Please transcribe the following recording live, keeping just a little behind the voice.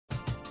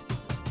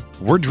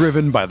We're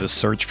driven by the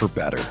search for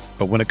better.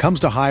 But when it comes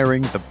to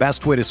hiring, the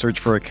best way to search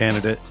for a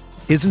candidate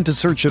isn't to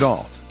search at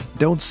all.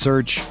 Don't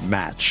search,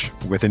 match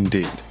with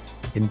Indeed.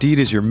 Indeed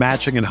is your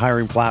matching and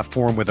hiring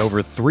platform with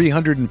over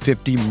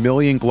 350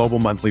 million global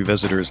monthly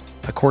visitors,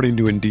 according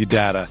to Indeed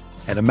data,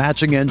 and a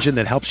matching engine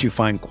that helps you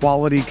find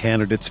quality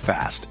candidates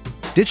fast.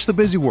 Ditch the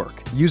busy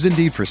work. Use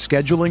Indeed for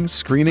scheduling,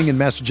 screening, and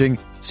messaging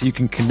so you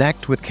can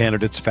connect with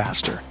candidates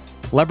faster.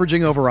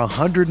 Leveraging over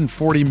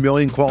 140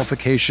 million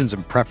qualifications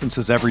and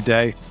preferences every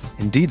day,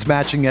 Indeed's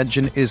matching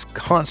engine is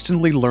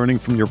constantly learning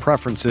from your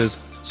preferences,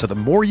 so the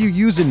more you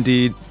use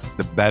Indeed,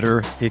 the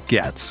better it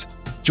gets.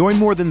 Join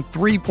more than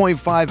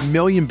 3.5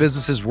 million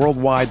businesses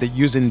worldwide that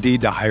use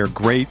Indeed to hire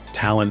great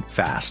talent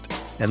fast.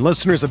 And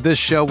listeners of this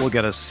show will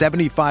get a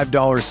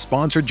 $75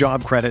 sponsored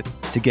job credit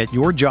to get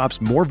your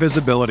jobs more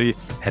visibility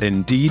at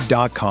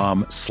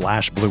Indeed.com/Blue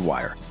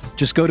Wire.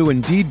 Just go to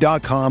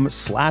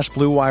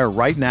Indeed.com/Blue Wire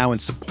right now and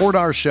support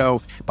our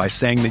show by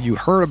saying that you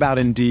heard about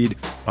Indeed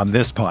on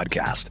this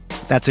podcast.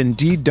 That's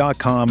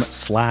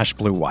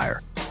Indeed.com/Blue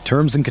Wire.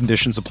 Terms and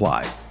conditions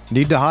apply.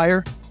 Need to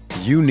hire?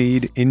 You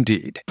need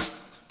Indeed.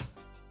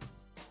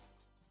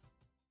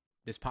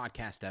 This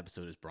podcast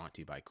episode is brought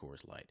to you by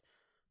Coors Light.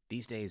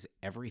 These days,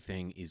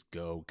 everything is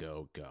go,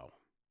 go, go.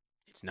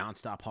 It's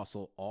nonstop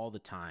hustle all the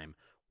time.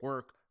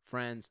 Work,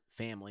 friends,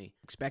 family,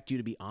 expect you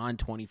to be on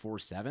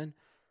 24/7.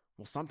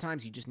 Well,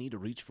 sometimes you just need to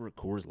reach for a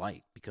Coors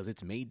Light because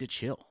it's made to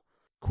chill.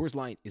 Coors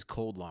Light is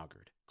cold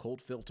lagered,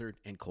 cold filtered,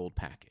 and cold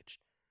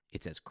packaged.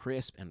 It's as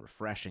crisp and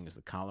refreshing as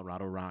the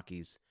Colorado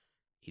Rockies.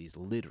 It is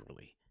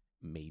literally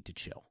made to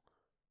chill.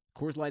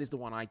 Coors Light is the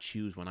one I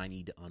choose when I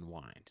need to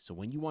unwind. So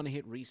when you want to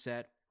hit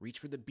reset, reach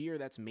for the beer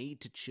that's made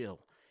to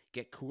chill.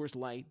 Get Coors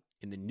Light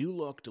in the new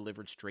look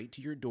delivered straight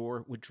to your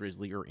door with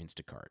Drizzly or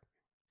Instacart.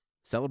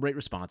 Celebrate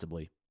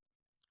responsibly.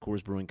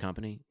 Coors Brewing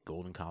Company,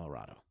 Golden,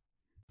 Colorado.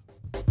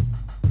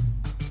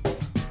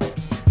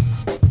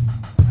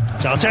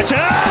 Arteta!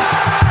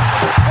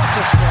 What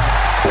a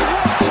strike!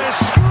 What a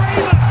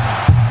screamer!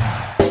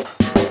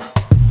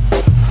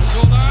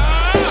 Ozil and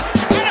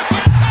a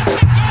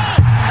fantastic goal!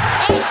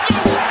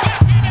 Arsenal back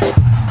in it!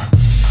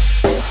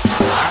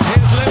 And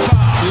here's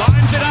Liverpool,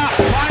 lines it up,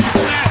 finds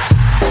the net.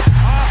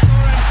 Arsenal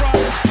are in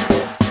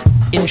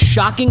front. In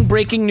shocking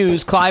breaking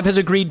news, Clive has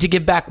agreed to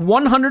give back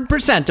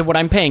 100% of what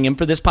I'm paying him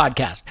for this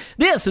podcast.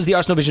 This is the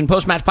Arsenal Vision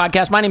post-match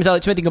podcast. My name is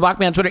Elliot Smith. You can block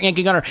me on Twitter,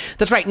 Yankee Gunner.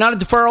 That's right, not a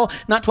deferral,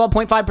 not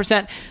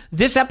 12.5%.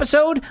 This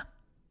episode,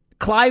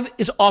 Clive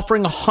is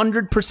offering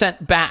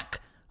 100% back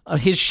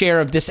of his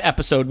share of this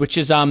episode, which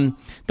is,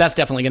 that's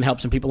definitely going to help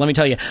some people, let me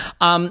tell you.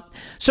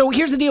 So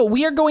here's the deal.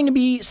 We are going to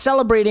be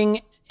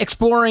celebrating,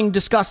 exploring,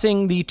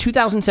 discussing the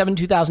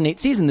 2007-2008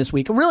 season this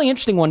week. A really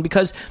interesting one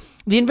because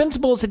the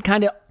Invincibles had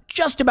kind of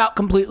just about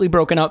completely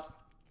broken up.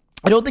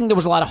 I don't think there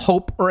was a lot of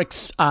hope or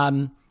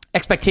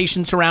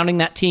expectation surrounding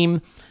that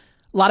team.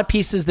 A lot of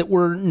pieces that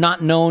were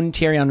not known.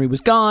 Thierry Henry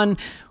was gone.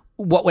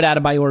 What would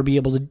Adebayor be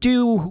able to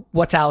do?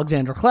 What's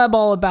Alexander Kleb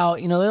all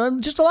about? You know,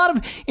 just a lot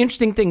of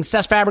interesting things.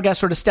 Cesc Fabregas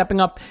sort of stepping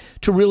up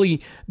to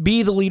really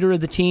be the leader of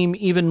the team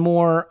even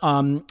more.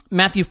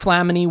 Matthew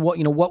Flamini,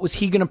 what was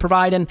he going to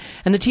provide? And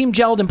the team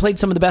gelled and played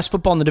some of the best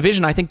football in the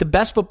division. I think the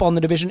best football in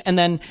the division. And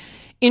then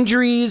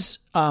injuries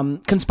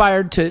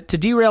conspired to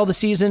derail the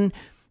season.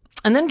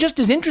 And then just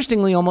as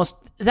interestingly almost,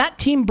 that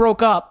team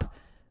broke up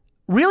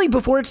really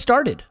before it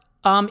started.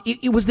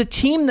 It was the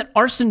team that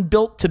Arsene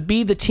built to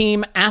be the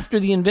team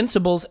after the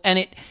Invincibles, and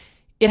it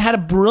had a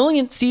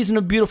brilliant season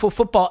of beautiful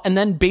football and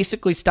then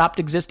basically stopped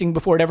existing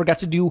before it ever got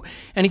to do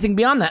anything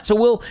beyond that. So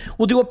we'll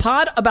do a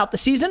pod about the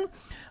season.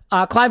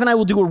 Clive and I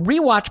will do a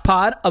rewatch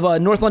pod of a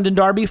North London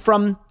derby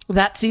from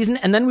that season,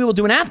 and then we will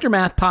do an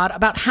aftermath pod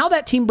about how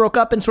that team broke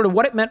up and sort of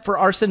what it meant for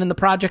Arsene and the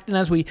project, and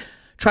as we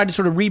tried to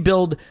sort of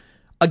rebuild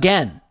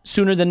again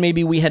sooner than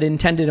maybe we had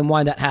intended and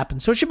why that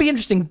happened. So it should be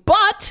interesting,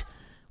 but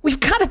we've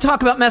got to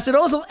talk about Mesut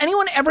Ozil.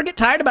 Anyone ever get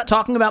tired about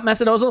talking about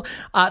Mesut Ozil?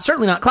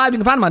 Certainly not Clive. You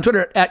can find him on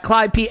Twitter at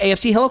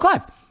ClivePAFC. Hello,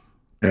 Clive.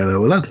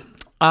 Hello.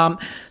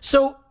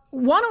 So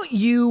why don't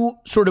you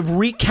sort of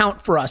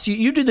recount for us?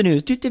 You do the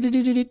news.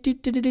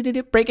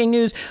 Breaking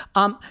news.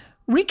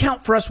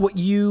 Recount for us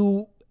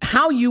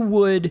how you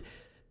would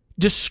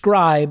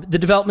describe the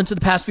developments of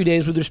the past few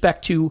days with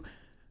respect to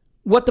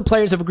what the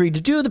players have agreed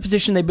to do, the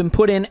position they've been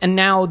put in, and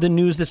now the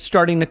news that's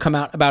starting to come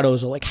out about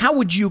Ozil. Like, how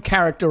would you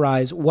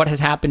characterize what has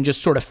happened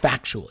just sort of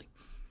factually?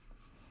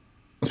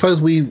 I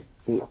suppose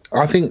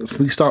I think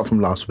we start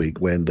from last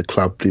week when the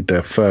club did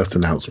their first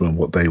announcement,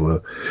 what they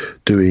were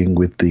doing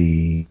with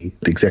the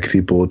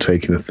executive board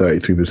taking a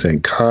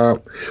 33%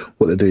 cut,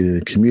 what they're doing in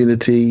the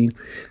community.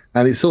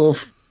 And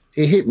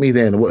it hit me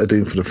then what they're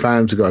doing for the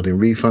fans regarding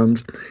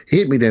refunds. It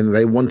hit me then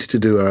they wanted to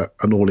do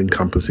an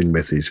all-encompassing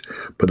message,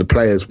 but the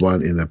players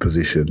weren't in a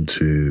position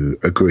to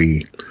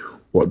agree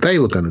what they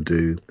were going to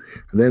do.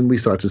 And then we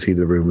started to see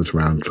the rumours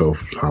around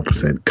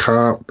 12.5%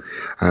 cut,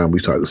 and we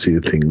started to see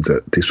the things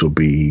that this will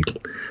be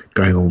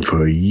going on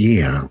for a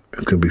year.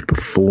 It's going to be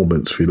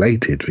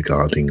performance-related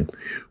regarding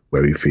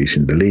where we finish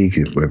in the league,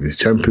 whether it's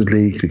Champions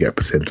League, we get a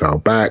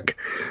percentile back.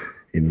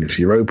 in the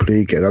Europa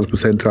League, get another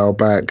percentile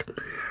back.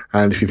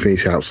 And if you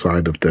finish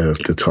outside of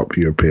the top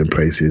European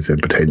places, then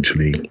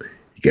potentially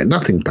you get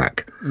nothing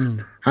back.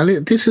 And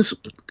this is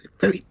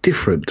very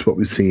different to what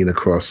we've seen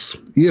across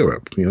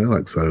Europe.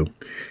 So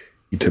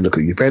you to look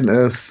at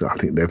Juventus. I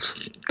think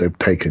they've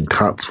taken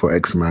cuts for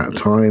X amount of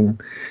time.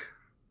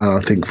 And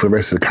I think for the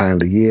rest of the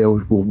calendar year,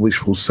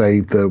 which will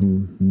save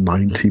them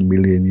 90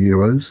 million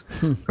euros.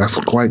 That's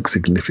quite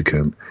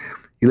significant.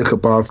 You look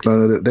at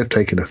Barcelona, they've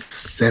taken a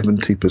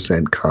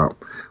 70% cut,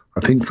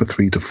 I think, for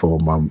 3 to 4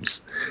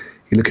 months.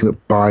 You're looking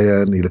at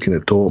Bayern, you're looking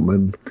at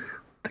Dortmund.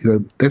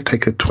 They've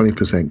taken a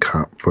 20%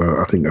 cut for,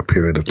 I think, a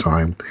period of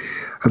time.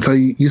 And so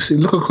you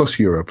look across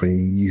Europe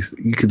and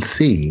you can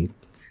see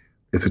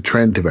there's a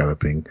trend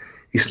developing.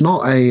 It's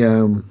not a...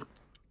 you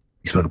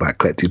spoke about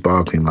collective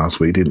bargaining last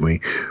week, didn't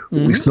we?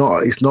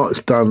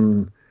 It's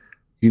done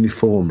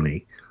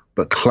uniformly,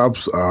 but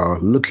clubs are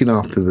looking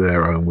after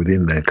their own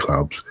within their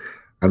clubs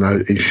and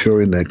are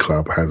ensuring their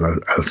club has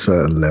a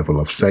certain level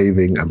of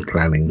saving and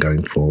planning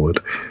going forward.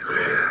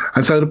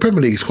 And so the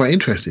Premier League is quite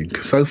interesting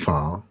because so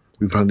far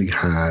we've only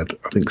had,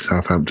 I think,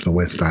 Southampton and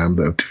West Ham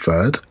that have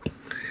deferred,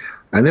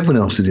 and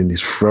everyone else is in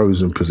this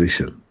frozen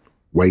position,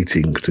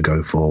 waiting to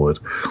go forward.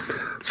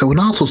 So when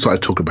Arsenal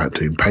started talking about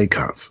doing pay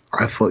cuts,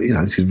 I thought,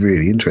 this is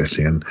really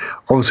interesting. And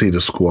obviously the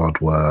squad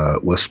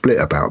were split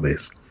about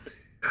this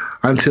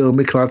until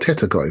Mikel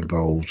Arteta got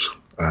involved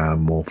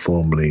more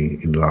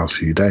formally in the last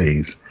few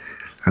days.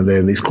 And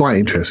then it's quite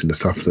interesting, the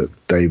stuff that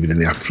David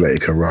and The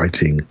Athletic are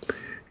writing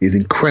is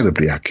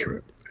incredibly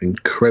accurate,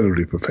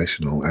 incredibly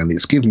professional, and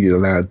it's giving you a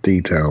lot of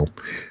detail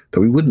that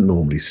we wouldn't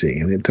normally see.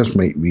 And it does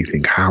make me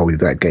think, how is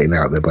that getting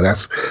out there? But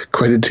that's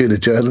credit to the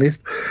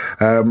journalist.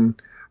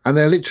 And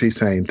they're literally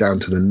saying down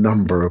to the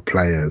number of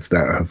players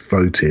that have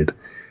voted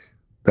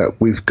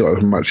that we've got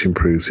a much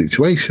improved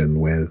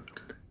situation where,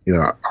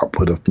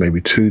 upward of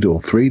maybe 2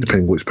 or 3,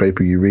 depending which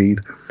paper you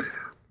read.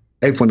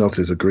 Everyone else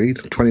has agreed.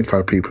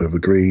 25 people have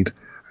agreed,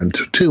 and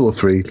 2 or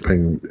 3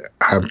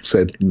 have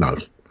said no.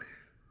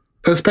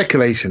 So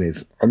speculation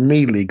is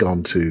immediately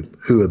gone to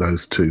who are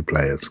those 2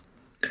 players.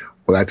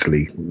 Well,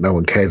 actually, no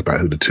one cares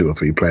about who the 2 or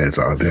 3 players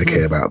are. They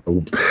care about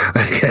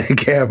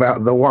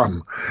the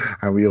one,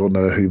 and we all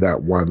know who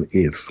that one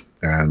is.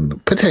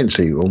 And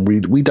potentially,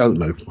 we don't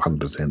know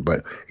 100%,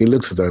 but it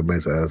looks as though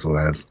Mesut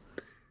Ozil has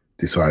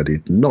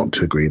decided not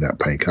to agree that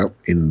pay cut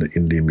in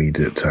the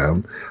immediate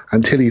term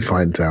until he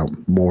finds out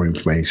more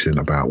information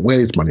about where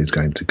his money is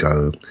going to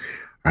go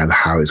and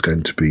how it's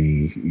going to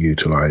be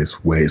utilised,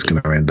 where it's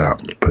going to end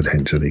up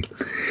potentially.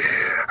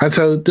 And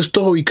so the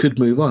story could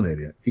move on,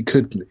 Elliot.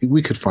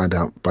 We could find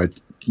out by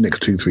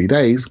next 2-3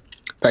 days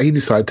that he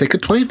decided to take a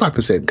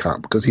 25%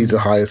 cut because he's a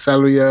higher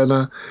salary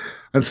earner.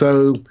 And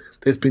so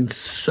there's been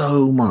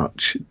so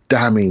much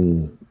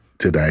damning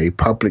today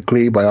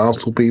publicly by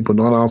Arsenal people,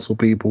 non-Arsenal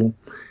people.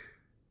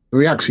 The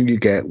reaction you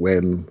get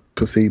when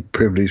perceived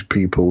privileged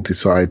people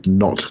decide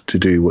not to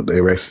do what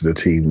the rest of the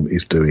team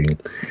is doing.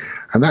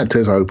 And that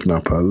does open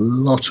up a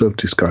lot of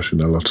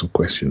discussion, a lot of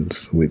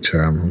questions, which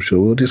I'm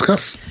sure we'll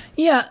discuss.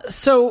 Yeah,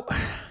 so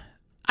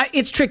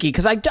it's tricky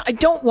because I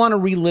don't want to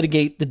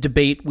relitigate the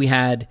debate we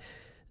had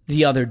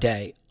the other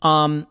day.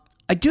 I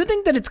do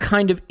think that it's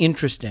kind of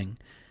interesting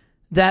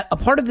that a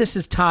part of this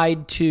is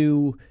tied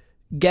to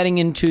getting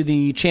into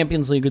the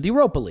Champions League or the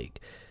Europa League,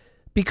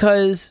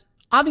 because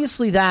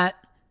obviously that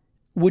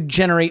would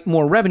generate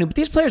more revenue, but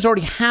these players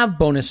already have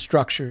bonus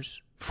structures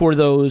for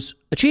those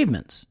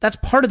achievements. That's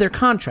part of their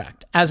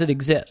contract as it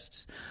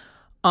exists.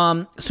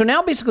 So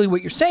now basically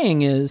what you're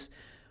saying is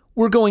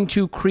we're going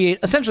to create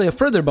essentially a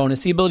further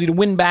bonus, the ability to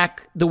win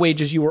back the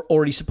wages you were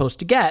already supposed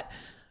to get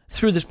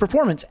through this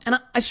performance. And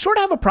I sort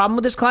of have a problem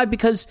with this, Clive,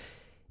 because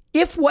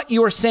if what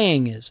you're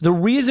saying is the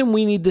reason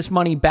we need this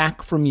money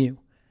back from you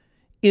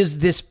is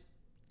this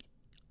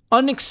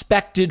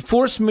unexpected,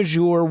 force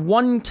majeure,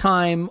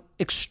 one-time,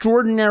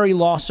 extraordinary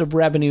loss of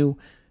revenue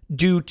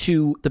due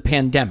to the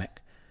pandemic,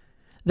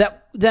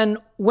 that then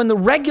when the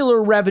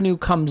regular revenue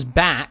comes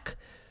back,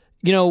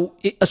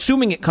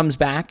 assuming it comes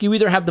back, you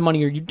either have the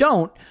money or you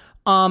don't,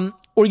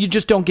 or you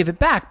just don't give it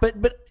back.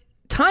 But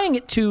tying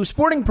it to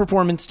sporting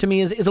performance to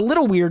me is a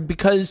little weird,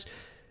 because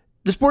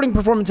the sporting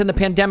performance and the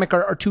pandemic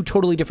are 2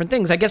 totally different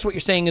things. I guess what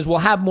you're saying is we'll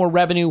have more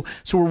revenue,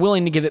 so we're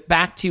willing to give it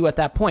back to you at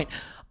that point.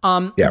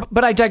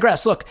 But I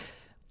digress. Look,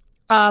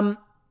 I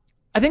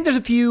think there's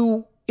a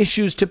few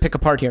issues to pick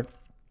apart here.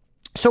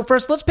 So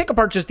first, let's pick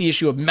apart just the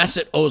issue of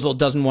Mesut Ozil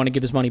doesn't want to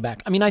give his money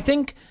back. I mean, I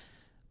think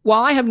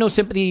while I have no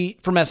sympathy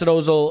for Mesut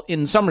Ozil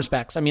in some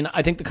respects,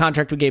 I think the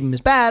contract we gave him is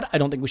bad. I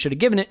don't think we should have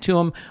given it to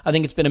him. I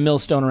think it's been a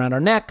millstone around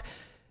our neck.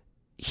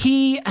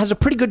 He has a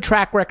pretty good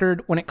track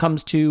record when it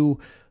comes to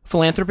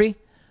philanthropy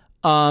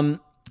and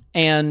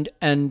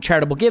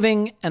charitable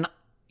giving. And,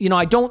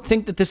 I don't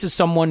think that this is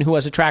someone who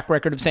has a track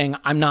record of saying,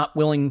 I'm not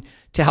willing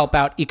to help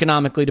out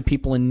economically to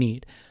people in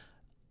need.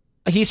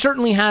 He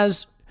certainly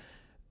has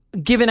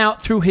given out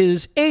through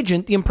his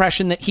agent the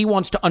impression that he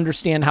wants to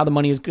understand how the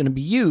money is going to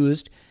be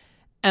used.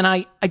 And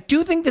I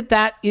do think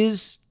that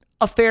is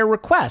a fair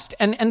request.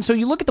 And so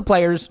you look at the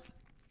players,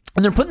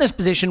 And they're put in this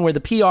position where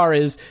the PR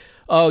is,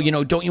 oh,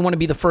 don't you want to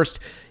be the first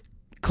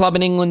club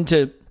in England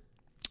to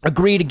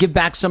agree to give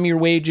back some of your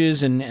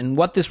wages and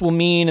what this will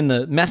mean and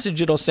the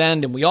message it'll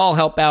send, and we all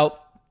help out.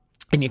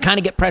 And you kind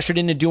of get pressured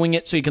into doing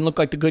it so you can look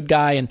like the good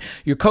guy, and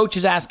your coach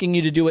is asking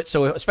you to do it.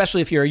 So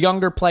especially if you're a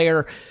younger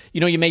player,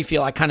 you may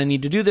feel I kind of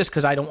need to do this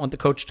because I don't want the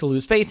coach to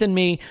lose faith in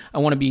me. I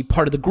want to be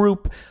part of the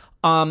group.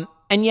 And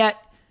yet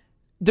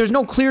there's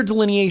no clear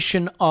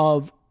delineation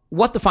of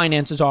what the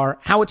finances are,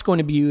 how it's going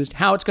to be used,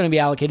 how it's going to be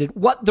allocated,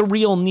 what the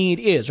real need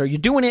is. Are you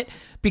doing it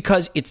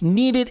because it's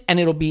needed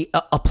and it'll be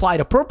applied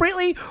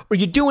appropriately? Or are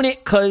you doing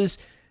it because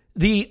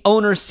the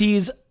owner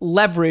sees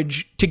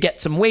leverage to get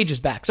some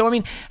wages back?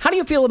 So, how do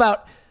you feel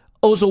about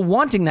Ozil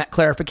wanting that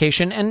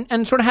clarification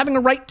and sort of having a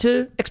right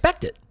to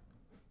expect it?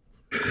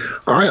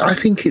 I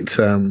think it's.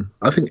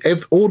 I think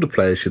all the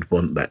players should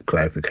want that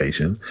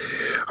clarification.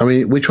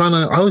 We're trying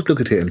to. I always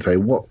look at it and say,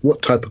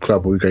 what type of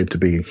club are we going to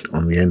be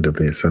on the end of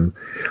this? And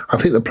I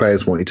think the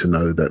players want you to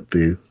know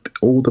that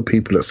all the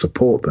people that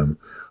support them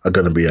are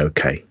going to be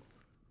okay,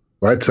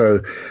 right?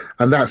 So,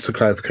 and that's the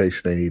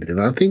clarification they needed.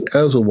 And I think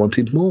Ozil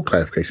wanted more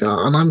clarification.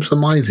 And I'm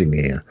surmising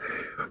here,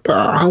 but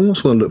I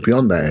also want to look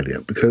beyond that,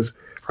 Elliot, because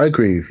I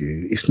agree with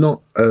you. It's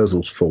not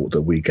Ozil's fault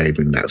that we gave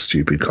him that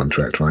stupid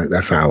contract, right?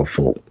 That's our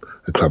fault,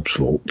 the club's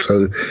fault.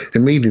 So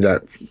immediately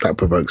that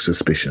provokes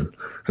suspicion.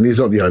 And he's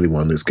not the only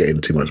one who's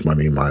getting too much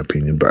money, in my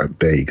opinion, but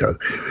there you go.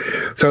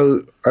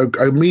 So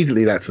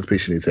immediately that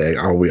suspicion is there.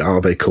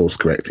 Are they course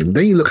correcting?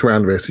 Then you look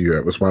around the rest of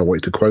Europe. That's why I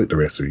wanted to quote the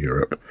rest of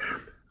Europe.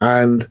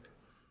 And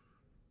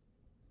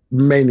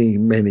many,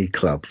 many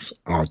clubs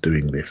are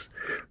doing this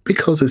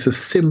because it's a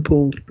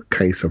simple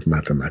case of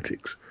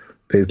mathematics.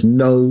 There's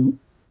no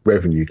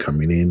revenue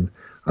coming in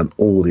and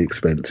all the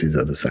expenses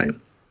are the same.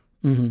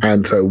 Mm-hmm.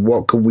 And so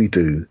what can we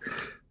do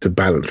to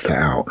balance that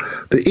out?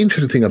 The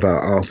interesting thing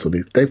about Arsenal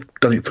is they've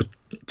done it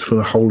for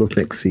the whole of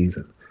next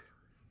season.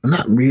 And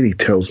that really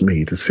tells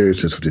me the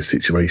seriousness of this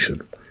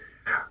situation.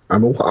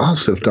 And what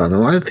Arsenal have done,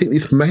 and I think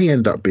this may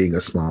end up being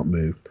a smart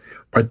move,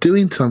 by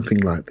doing something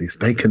like this,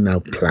 they can now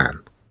plan.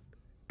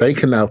 They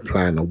can now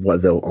plan on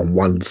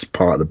one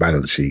part of the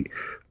balance sheet.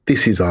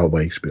 This is our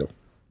wage bill.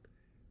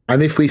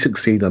 And if we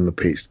succeed on the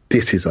pitch,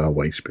 this is our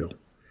wage bill.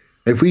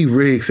 If we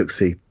really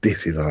succeed,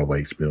 this is our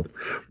wage bill.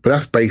 But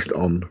that's based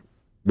on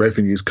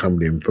revenues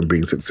coming in from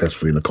being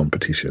successful in a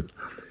competition.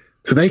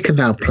 So they can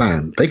now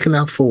plan. They can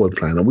now forward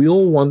plan. And we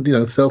all want,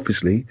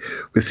 selfishly,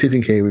 we're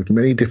sitting here with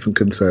many different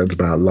concerns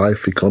about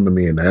life,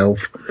 economy and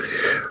health.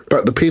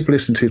 But the people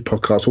listening to this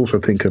podcast also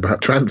think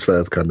about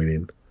transfers coming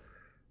in.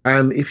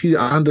 And if you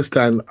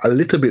understand a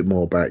little bit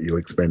more about your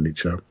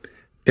expenditure,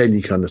 then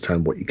you can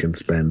understand what you can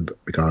spend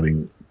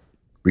regarding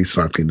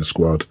recycling the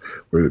squad,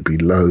 whether it be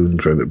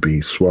loans, whether it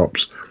be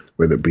swaps,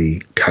 whether it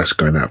be cash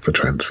going out for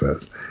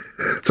transfers.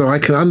 So I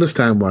can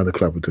understand why the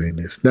club are doing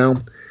this.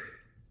 Now,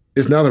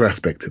 there's another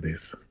aspect to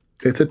this.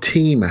 There's a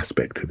team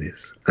aspect to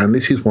this. And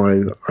this is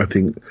why I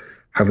think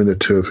having the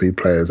 2 or 3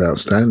 players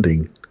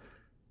outstanding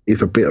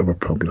is a bit of a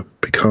problem,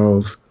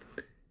 because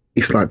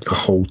it's like the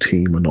whole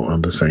team are not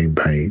on the same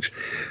page.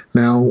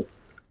 Now,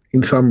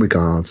 in some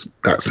regards,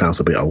 that sounds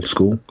a bit old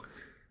school.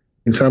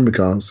 In some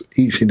regards,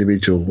 each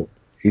individual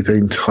is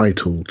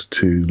entitled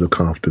to look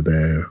after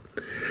their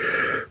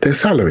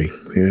salary.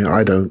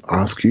 I don't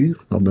ask you.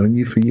 I've known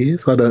you for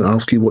years. I don't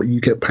ask you what you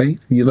get paid.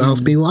 You don't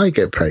ask me what I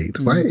get paid.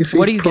 Right? It's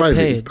private.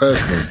 It's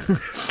personal.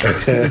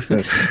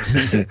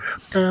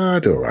 I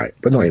do all right,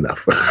 but not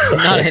enough.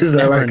 It's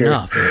never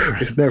enough.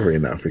 It's never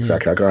enough.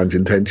 Exactly. I got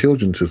 110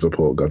 children to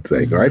support, God's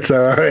sake. Right?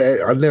 So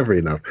I'm never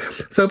enough.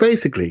 So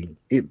basically,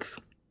 it's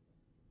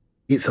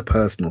a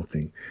personal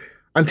thing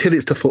until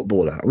it's the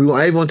footballer. We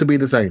want everyone to be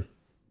the same.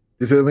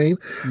 You see what I mean?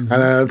 Mm-hmm.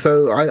 And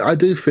so I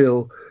do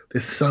feel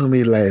there's so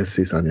many layers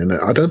to this onion.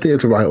 I don't think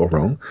it's right or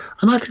wrong.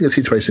 And I think the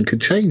situation could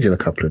change in a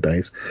couple of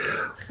days.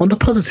 On the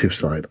positive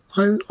side,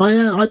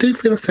 I do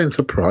feel a sense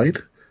of pride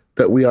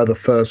that we are the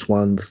first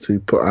ones to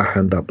put our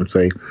hand up and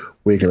say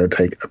we're going to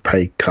take a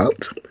pay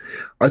cut.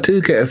 I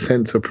do get a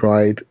sense of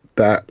pride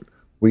that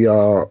we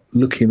are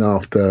looking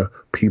after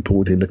people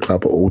within the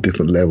club at all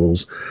different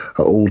levels,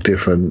 at all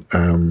different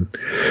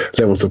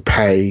levels of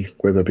pay,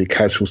 whether it be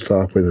casual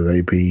staff, whether they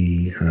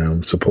be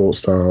support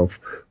staff,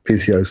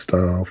 physio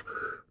staff,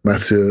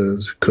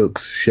 masseurs,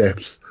 cooks,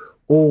 chefs,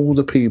 all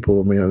the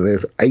people.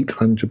 There's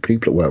 800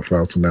 people that work for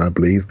Arsenal now, I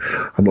believe.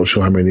 I'm not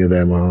sure how many of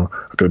them are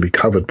going to be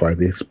covered by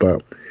this,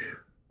 but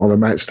on a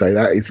match day,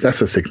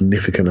 that's a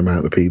significant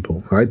amount of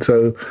people, right?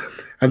 So,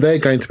 and they're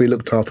going to be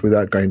looked after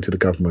without going to the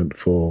government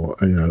for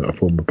a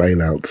form of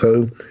bailout.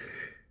 So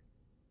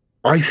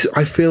I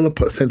feel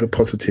a sense of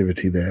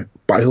positivity there,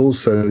 but I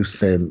also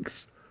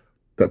sense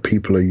that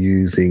people are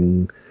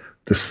using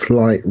the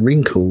slight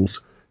wrinkles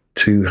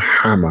to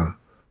hammer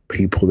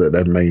people that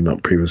they may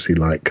not previously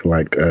like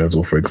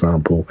Ozil, for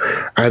example,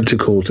 and to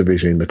cause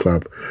division in the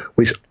club,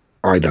 which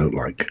I don't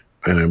like.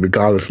 And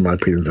regardless of my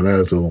opinions on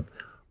Ozil,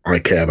 I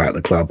care about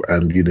the club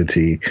and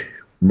unity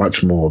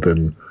much more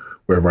than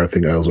wherever I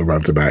think Ozil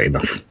runs about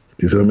enough. Do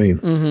you see what I mean?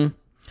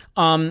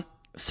 Mm-hmm.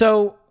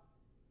 So,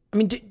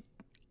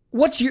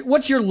 what's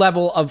your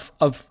level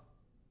of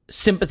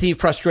sympathy,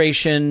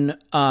 frustration?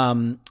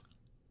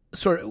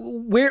 Sort of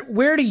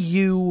where do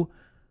you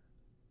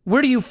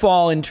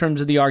fall in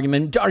terms of the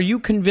argument? Are you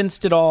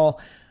convinced at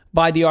all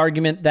by the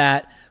argument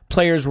that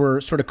players were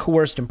sort of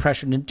coerced and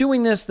pressured into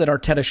doing this, that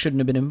Arteta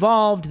shouldn't have been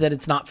involved, that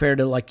it's not fair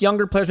to like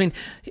younger players? I mean,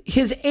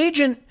 his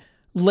agent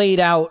laid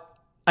out,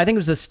 I think it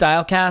was the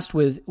Stylecast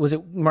was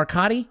it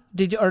Marcotti?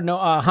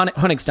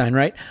 Honigstein,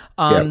 right?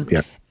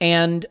 Yeah.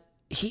 And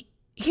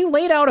he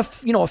laid out a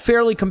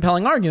fairly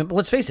compelling argument, but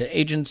let's face it,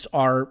 agents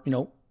are,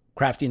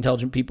 crafty,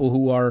 intelligent people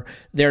who are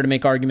there to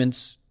make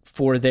arguments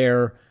for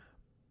their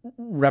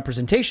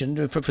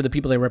representation, for the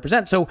people they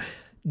represent. So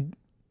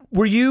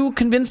were you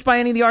convinced by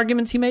any of the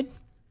arguments he made?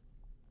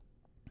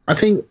 I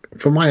think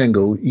from my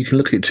angle, you can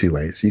look at it two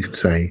ways. You can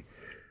say,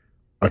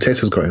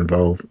 Arteta's got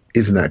involved.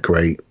 Isn't that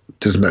great?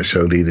 Doesn't that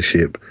show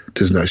leadership?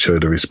 Doesn't that show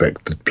the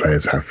respect that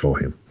players have for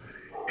him?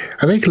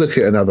 And they can look at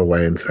it another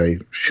way and say,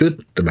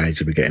 should the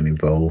manager be getting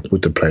involved?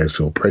 Would the players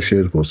feel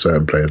pressured? Will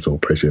certain players feel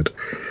pressured?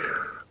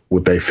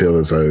 Would they feel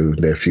as though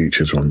their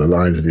futures were on the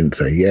line? They didn't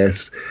say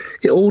yes.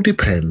 It all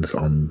depends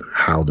on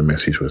how the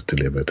message was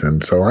delivered.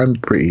 And so I'm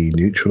pretty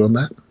neutral on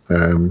that.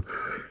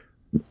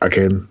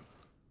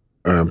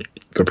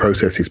 The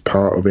process is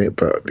part of it,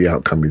 but the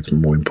outcome is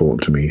more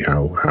important to me,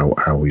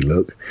 how we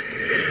look.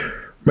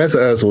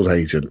 Mesut Ozil's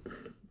agent,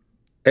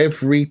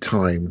 every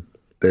time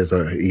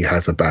he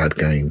has a bad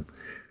game,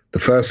 the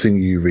first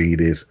thing you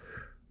read is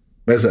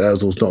Mesut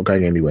Ozil's not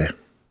going anywhere.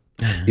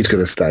 He's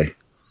going to stay.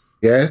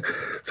 Yeah?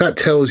 So that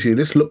tells you,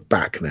 let's look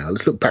back now.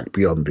 Let's look back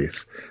beyond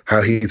this.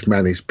 How he's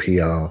managed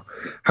PR,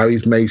 how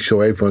he's made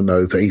sure everyone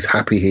knows that he's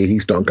happy here,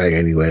 he's not going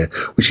anywhere,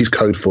 which is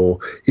code for,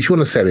 if you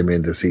want to sell him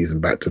in the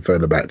season back to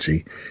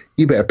Fenerbahce,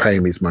 you better pay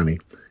him his money.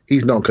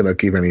 He's not going to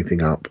give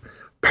anything up.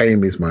 Pay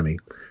him his money.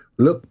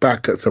 Look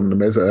back at some of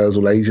the Mesut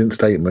Ozil agent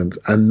statements,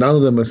 and none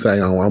of them are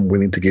saying, I'm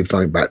willing to give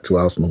something back to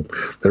Arsenal.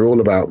 They're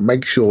all about,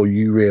 make sure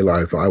you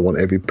realise that I want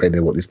every penny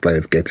of what this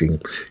player's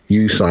getting.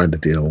 You signed the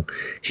deal.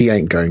 He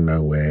ain't going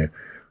nowhere.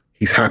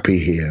 He's happy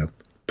here.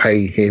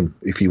 Pay him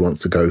if he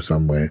wants to go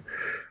somewhere.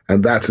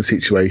 And that's a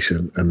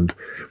situation. And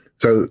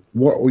so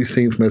what we've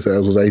seen from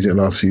Mesut Ozil's agent in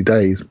the last few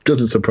days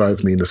doesn't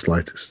surprise me in the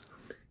slightest.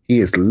 He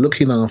is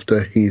looking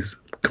after his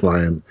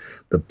client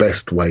the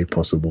best way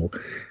possible.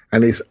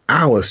 And it's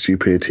our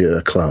stupidity at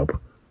a club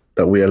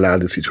that we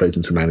allowed the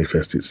situation to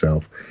manifest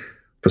itself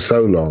for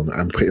so long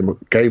and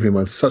gave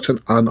him such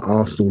an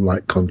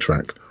un-Arsenal-like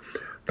contract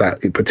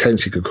that it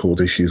potentially could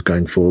cause issues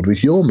going forward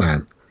with your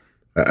man,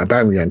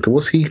 Aubameyang.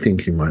 What's he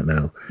thinking right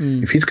now?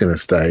 If he's going to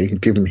stay,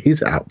 given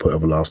his output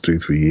over the last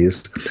 2-3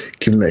 years,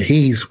 given that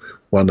he's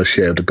won a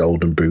share of the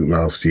Golden Boot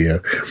last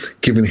year,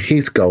 given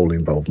his goal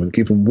involvement,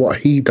 given what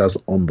he does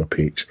on the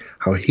pitch,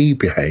 how he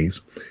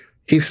behaves,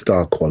 his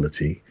star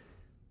quality,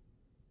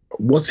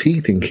 what's he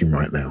thinking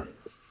right now?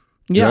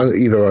 Yeah.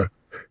 Either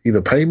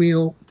pay me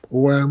or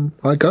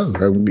I go.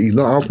 He's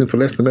not asking for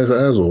less than Mesut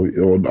Ozil,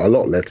 or a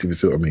lot less, if you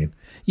see what I mean.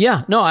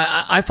 Yeah, no,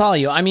 I follow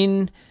you. I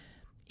mean,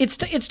 it's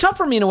tough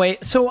for me in a way.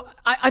 So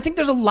I think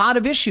there's a lot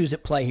of issues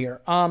at play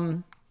here.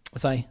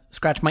 As I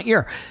scratch my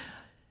ear.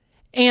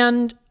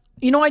 And,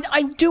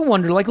 I do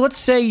wonder, like, let's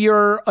say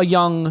you're a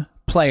young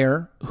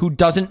player who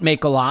doesn't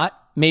make a lot.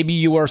 Maybe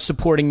you are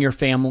supporting your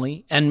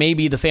family, and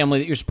maybe the family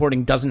that you're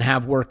supporting doesn't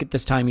have work at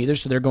this time either,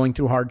 so they're going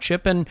through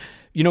hardship. And,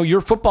 your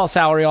football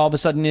salary all of a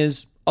sudden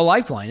is a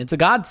lifeline. It's a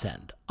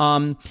godsend.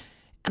 And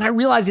I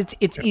realize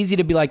it's easy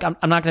to be like, I'm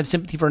not going to have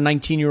sympathy for a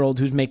 19-year-old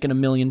who's making £1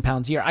 million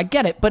a year. I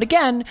get it. But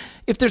again,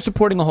 if they're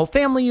supporting a whole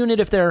family unit,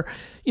 if they're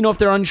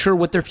unsure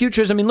what their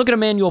future is, I mean, look at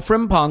Emmanuel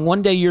Frimpong.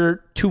 One day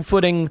you're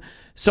two-footing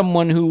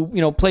someone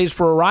who, plays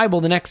for a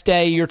rival. The next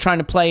day you're trying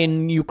to play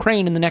in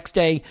Ukraine. And the next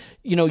day,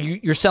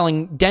 you're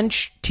selling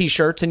Dench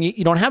t-shirts and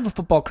you don't have a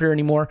football career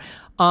anymore.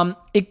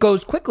 It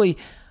goes quickly.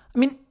 I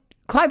mean,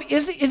 Clive,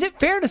 is it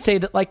fair to say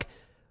that, like,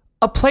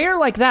 a player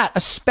like that,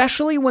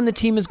 especially when the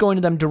team is going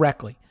to them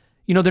directly,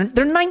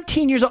 they're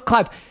 19 years old.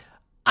 Clive,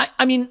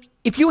 I mean,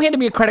 if you handed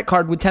me a credit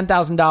card with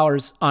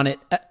 $10,000 on it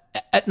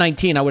at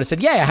 19, I would have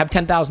said, yeah, I have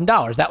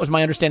 $10,000. That was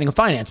my understanding of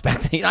finance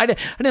back then. I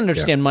didn't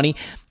understand money.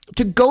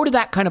 To go to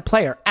that kind of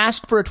player,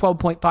 ask for a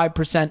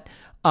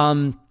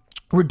 12.5%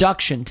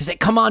 reduction, to say,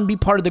 come on, be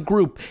part of the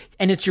group,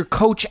 and it's your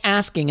coach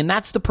asking, and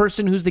that's the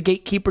person who's the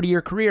gatekeeper to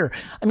your career.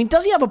 I mean,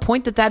 does he have a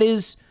point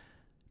that's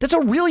a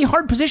really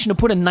hard position to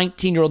put a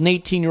 19-year-old, an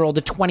 18-year-old,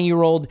 a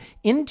 20-year-old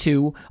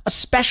into,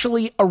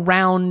 especially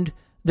around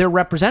their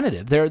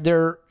representative,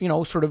 their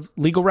sort of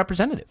legal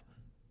representative.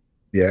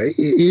 Yeah, it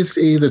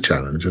is a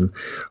challenge. And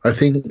I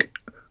think,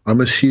 I'm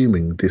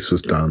assuming this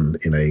was done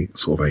in a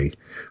sort of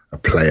a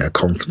player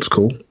conference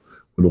call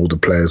when all the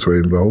players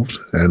were involved.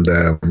 And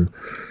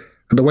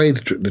the way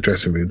the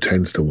dressing room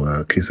tends to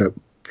work is that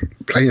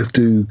players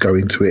do go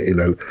into it in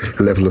a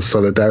level of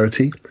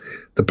solidarity.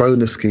 The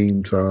bonus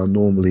schemes are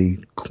normally,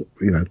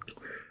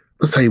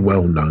 let's say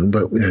well known,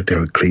 but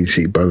there are clean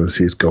sheet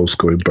bonuses, goal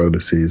scoring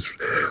bonuses,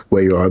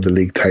 where you are in the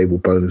league table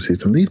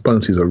bonuses, and these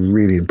bonuses are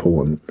really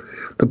important.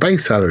 The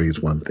base salary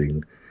is one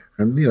thing,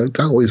 And,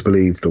 don't always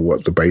believe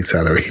what the base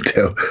salary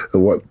tell or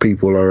what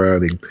people are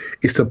earning.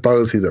 It's the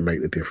bonuses that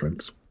make the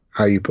difference.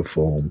 How you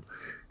perform,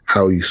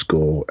 how you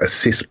score,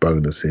 assist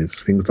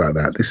bonuses, things like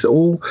that.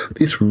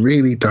 This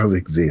really does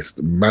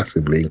exist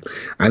massively,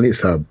 and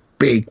it's a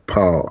big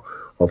part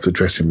of the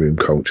dressing room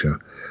culture.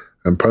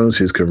 And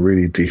bonuses can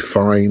really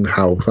define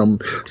how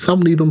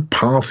someone even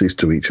passes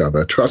to each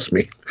other. Trust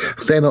me,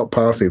 they're not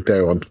passing if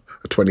they're on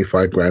a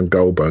 25 grand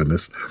goal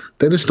bonus.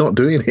 They're just not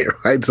doing it,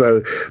 right?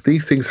 So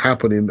these things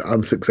happen in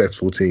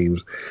unsuccessful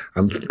teams,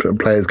 and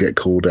players get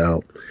called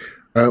out.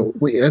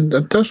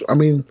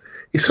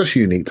 It's such a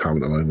unique time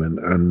at the moment,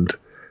 and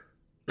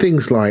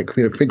things like,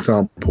 for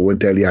example, when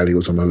Dele Alli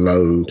was on a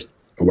low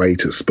away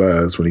to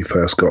Spurs when he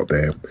first got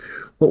there,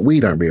 what we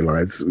don't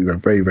realise,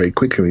 very, very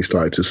quickly when he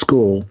started to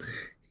score,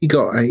 he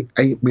got a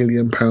 £8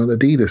 million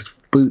Adidas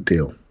boot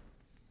deal.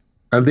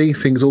 And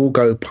these things all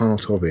go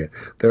part of it.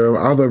 There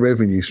are other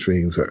revenue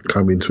streams that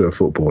come into a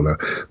footballer.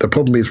 The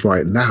problem is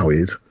right now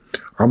is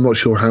I'm not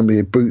sure how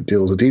many boot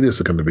deals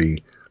Adidas are going to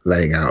be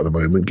laying out at the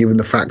moment, given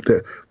the fact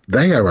that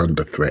they are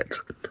under threat.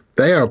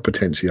 They are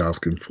potentially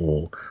asking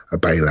for a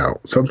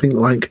bailout. Something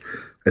like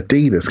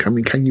Adidas.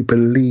 Can you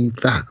believe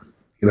that?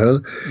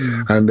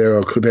 And there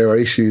are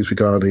issues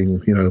regarding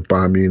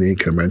Bayern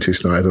Munich and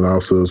Manchester United and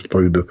Arsenal,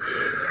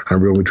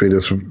 and Real Madrid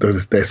as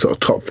their sort of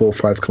top 4 or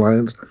 5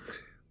 clients.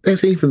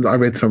 There's even, I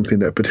read something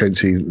that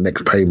potentially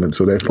next payments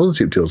or their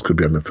sponsorship deals could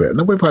be under threat.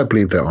 Now, whether I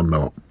believe that or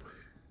not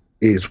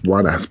is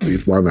one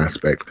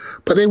aspect.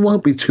 But there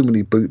won't be too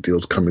many boot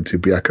deals coming to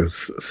Bukayo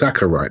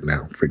Saka right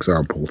now, for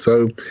example.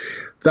 So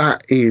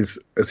that is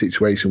a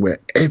situation where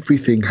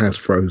everything has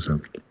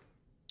frozen.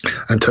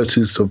 And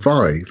to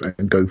survive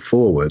and go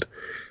forward,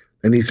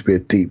 there needs to be a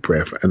deep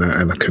breath and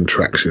a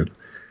contraction.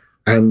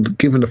 And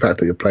given the fact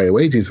that your player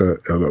wages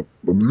are a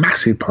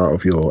massive part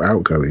of your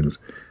outgoings,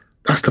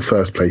 that's the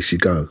first place you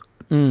go.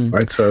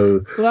 Right?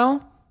 So,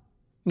 well,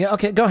 yeah,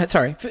 okay, go ahead.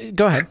 Sorry.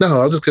 Go ahead.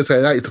 No, I was just going to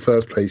say that is the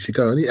first place you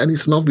go. And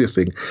it's an obvious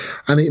thing.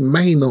 And it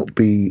may not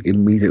be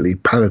immediately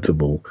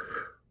palatable,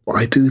 but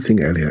I do think,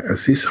 Elliot,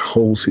 as this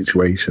whole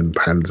situation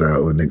pans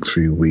out over the next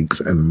few weeks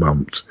and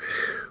months,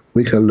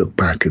 we can look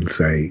back and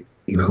say,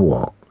 you know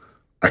what?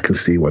 I can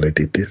see why they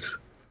did this.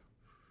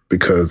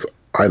 Because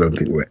I don't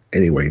think we're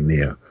anywhere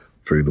near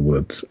through the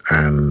woods.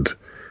 And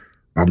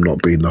I'm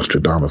not being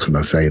Nostradamus when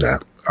I say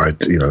that.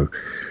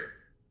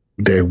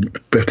 There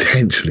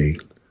potentially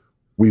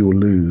we will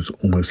lose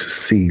almost a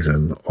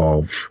season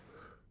of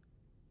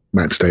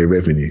match day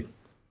revenue.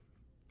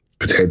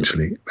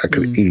 Potentially. That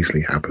could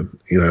easily happen,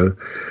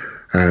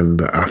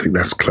 And I think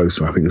that's close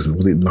to,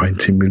 was it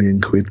 90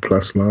 million quid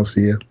plus last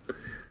year?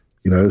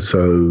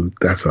 So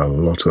that's a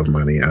lot of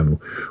money, and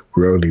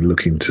we're only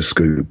looking to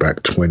scoot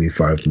back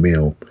 25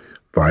 mil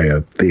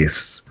via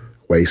this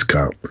waste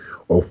cut,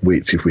 of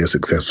which, if we are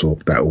successful,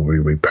 that will be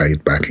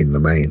repaid back in the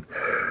main.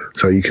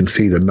 So you can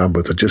see the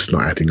numbers are just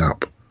not adding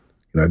up.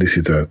 This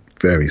is a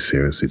very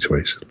serious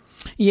situation.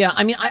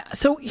 Yeah,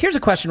 so here's a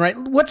question, right?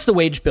 What's the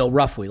wage bill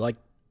roughly? Like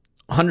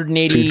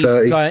 180?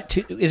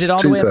 Is it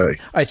all the way up? All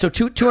right, so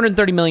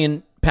 230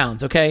 million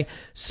pounds, okay?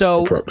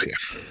 So, fifth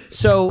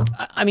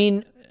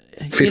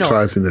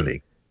highest in the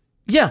league.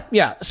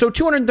 Yeah. So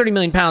 230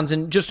 million pounds,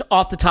 and just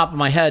off the top of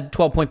my head,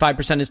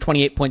 12.5% is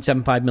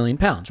 28.75 million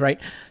pounds,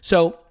 right?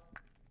 So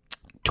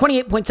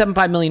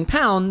 28.75 million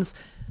pounds,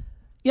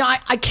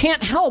 I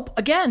can't help,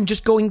 again,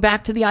 just going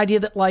back to the idea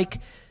that,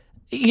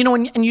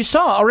 and you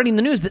saw already in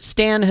the news that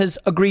Stan has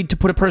agreed to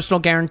put a personal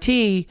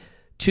guarantee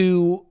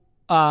to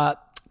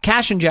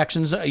cash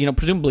injections,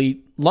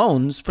 presumably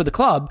loans for the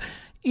club.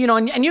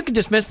 And you can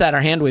dismiss that or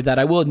hand wave that.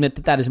 I will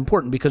admit that is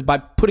important, because by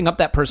putting up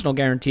that personal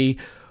guarantee,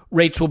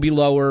 rates will be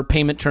lower,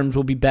 payment terms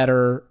will be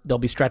better, they'll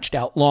be stretched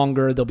out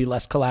longer, there'll be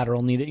less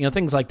collateral needed,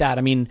 things like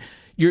that.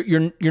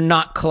 You're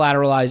not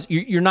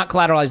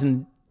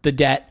collateralizing the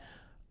debt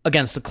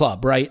against the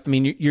club, right?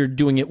 You're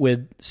doing it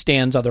with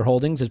Stan's other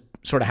holdings, is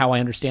sort of how I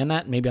understand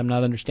that. Maybe I'm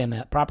not understanding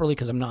that properly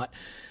because I'm not,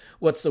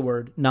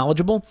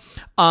 knowledgeable.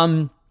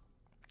 But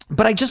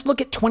I just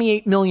look at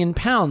 28 million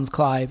pounds,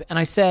 Clive, and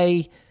I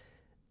say,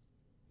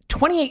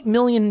 28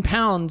 million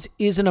pounds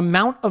is an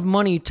amount of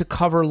money to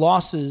cover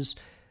losses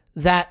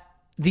that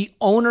the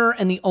owner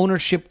and the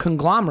ownership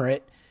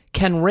conglomerate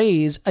can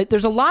raise.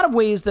 There's a lot of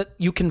ways that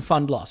you can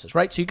fund losses,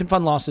 right? So you can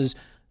fund losses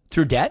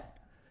through debt.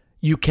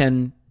 You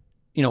can,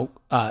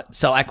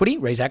 sell equity,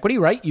 raise equity,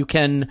 right? You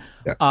can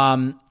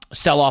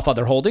sell off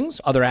other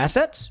holdings, other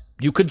assets.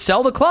 You could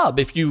sell the club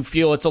if you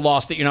feel it's a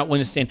loss that you're not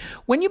willing to stand.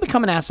 When you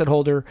become an asset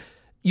holder,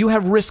 you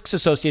have risks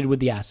associated with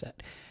the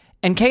asset.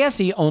 And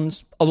KSE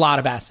owns a lot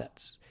of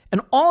assets. And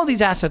all of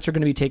these assets are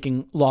going to be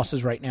taking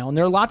losses right now. And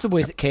there are lots of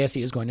ways that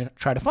KSE is going to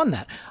try to fund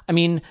that.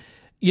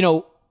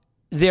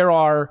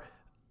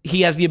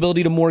 He has the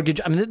ability to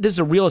mortgage. This is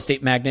a real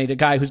estate magnate, a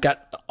guy who's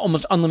got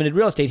almost unlimited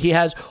real estate. He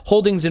has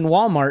holdings in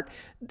Walmart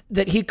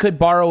that he could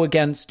borrow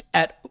against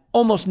at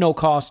almost no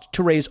cost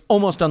to raise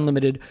almost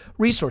unlimited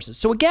resources.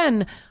 So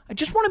again, I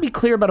just want to be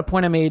clear about a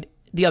point I made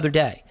the other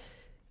day.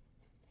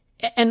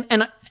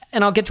 And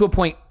I'll get to a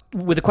point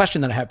with a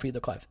question that I have for you,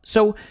 though, Clive.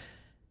 So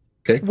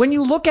Okay. When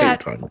you look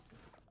at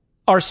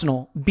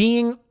Arsenal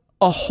being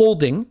a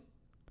holding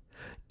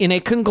in a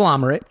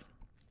conglomerate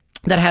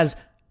that has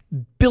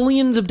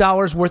billions of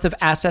dollars worth of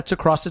assets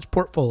across its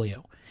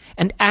portfolio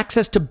and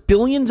access to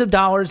billions of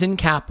dollars in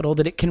capital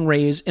that it can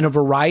raise in a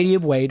variety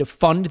of ways to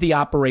fund the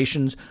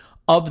operations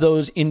of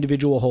those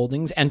individual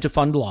holdings and to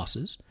fund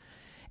losses.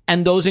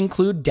 And those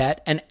include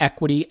debt and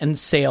equity and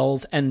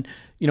sales and,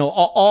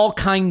 all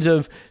kinds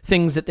of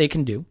things that they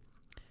can do.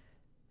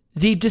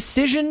 The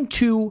decision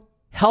to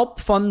help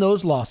fund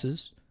those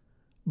losses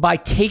by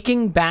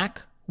taking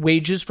back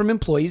wages from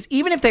employees,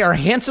 even if they are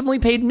handsomely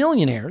paid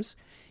millionaires,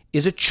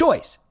 is a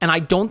choice. And I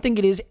don't think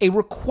it is a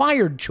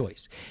required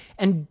choice.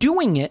 And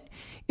doing it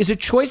is a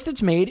choice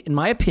that's made, in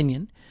my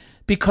opinion,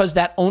 because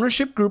that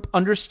ownership group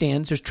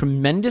understands there's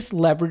tremendous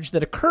leverage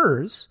that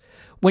occurs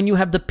when you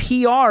have the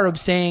PR of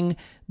saying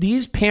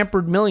these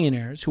pampered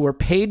millionaires who are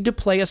paid to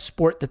play a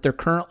sport that they're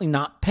currently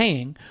not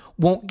paying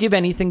won't give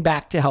anything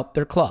back to help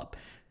their club.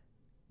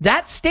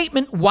 That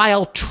statement,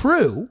 while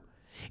true,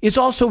 is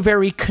also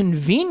very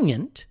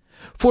convenient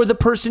for the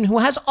person who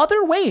has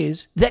other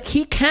ways that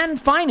he can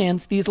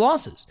finance these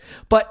losses.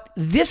 But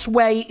this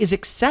way is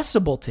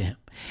accessible to him.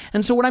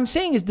 And so what I'm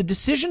saying is the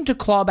decision to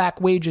claw back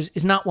wages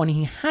is not one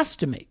he has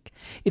to make.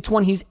 It's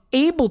one he's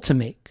able to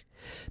make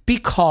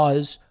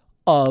because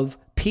of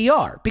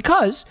PR.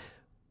 Because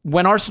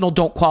when Arsenal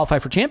don't qualify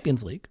for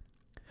Champions League,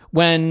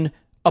 when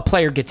a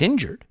player gets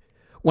injured,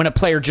 when a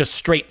player just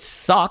straight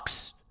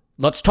sucks,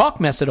 let's talk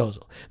Mesut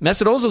Ozil.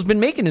 Mesut Ozil's been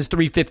making his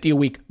 $350 a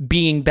week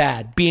being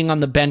bad, being on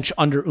the bench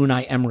under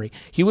Unai Emery.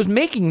 He was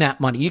making that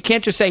money. You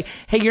can't just say,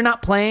 hey, you're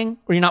not playing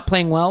or you're not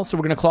playing well, so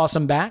we're going to claw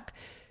some back.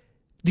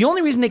 The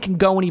only reason they can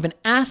go and even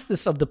ask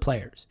this of the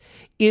players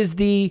is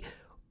the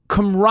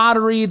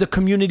camaraderie, the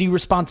community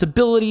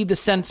responsibility, the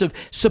sense of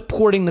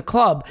supporting the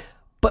club.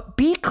 But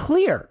be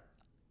clear,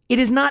 it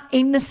is not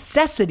a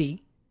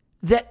necessity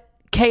that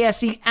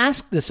KSE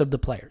ask this of the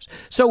players.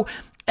 So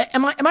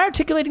am I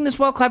articulating this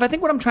well, Clive? I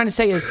think what I'm trying to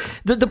say is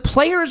that the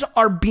players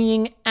are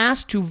being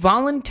asked to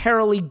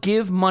voluntarily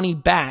give money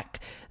back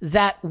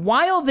that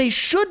while they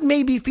should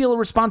maybe feel a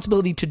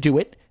responsibility to do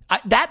it,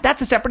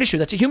 that's a separate issue.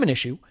 That's a human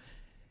issue.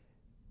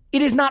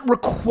 It is not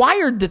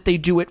required that they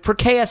do it for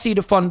KSE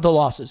to fund the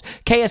losses.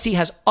 KSE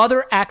has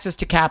other access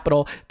to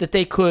capital that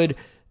they could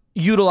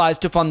utilize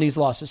to fund these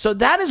losses. So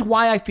that is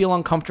why I feel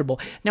uncomfortable.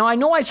 Now, I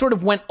know I sort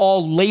of went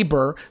all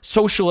labor,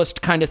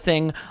 socialist kind of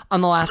thing on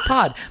the last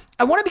pod.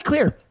 I want to be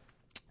clear.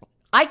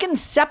 I can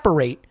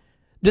separate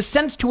the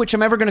sense to which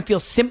I'm ever going to feel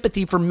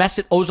sympathy for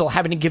Mesut Ozil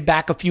having to give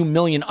back a few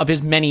million of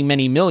his many,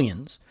 many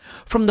millions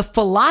from the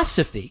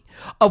philosophy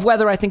of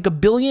whether I think a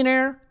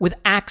billionaire with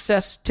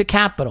access to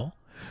capital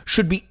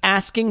should be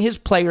asking his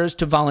players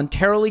to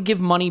voluntarily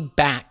give money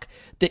back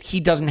that he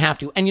doesn't have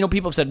to. And,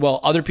 people have said, well,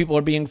 other people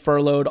are being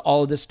furloughed,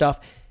 all of this stuff.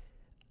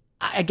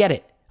 I get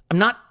it. I'm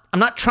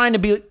not trying to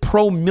be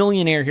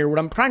pro-millionaire here. What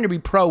I'm trying to be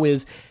pro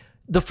is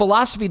the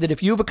philosophy that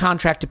if you have a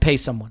contract to pay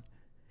someone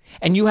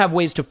and you have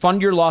ways to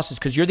fund your losses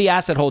because you're the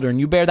asset holder and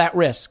you bear that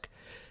risk,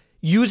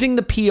 using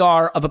the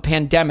PR of a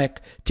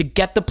pandemic to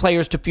get the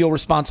players to feel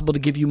responsible to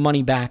give you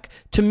money back,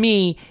 to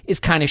me, is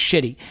kind of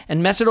shitty.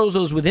 And Mesut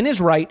Ozil is within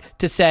his right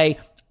to say,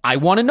 I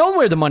want to know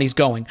where the money's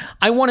going.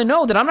 I want to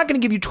know that I'm not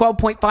going to give you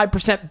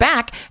 12.5%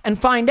 back and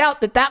find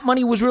out that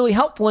money was really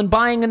helpful in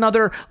buying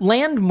another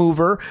land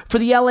mover for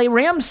the LA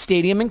Rams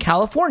stadium in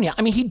California.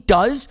 I mean, he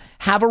does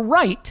have a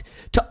right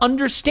to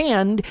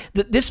understand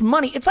that this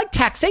money, it's like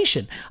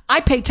taxation. I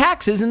pay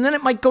taxes and then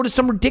it might go to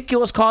some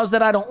ridiculous cause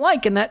that I don't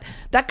like, and that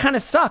kind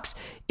of sucks.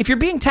 If you're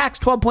being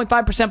taxed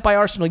 12.5% by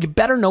Arsenal, you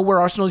better know where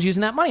Arsenal is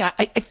using that money.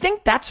 I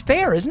think that's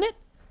fair, isn't it?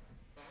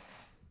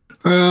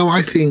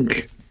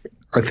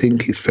 I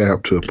think it's fair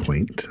up to a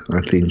point.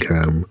 I think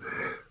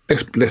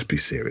let's be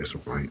serious,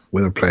 right?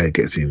 When a player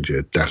gets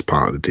injured, that's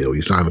part of the deal.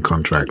 You sign a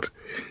contract,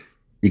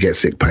 you get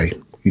sick pay.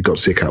 You got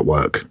sick at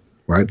work,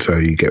 right? So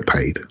you get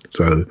paid.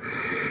 So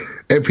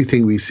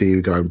everything we see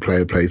regarding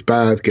player plays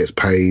bad, gets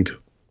paid.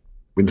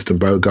 Winston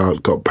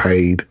Bogart got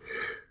paid.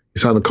 You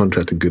sign a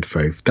contract in good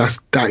faith.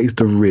 That is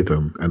the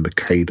rhythm and the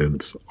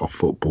cadence of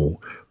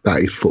football. That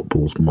is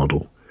football's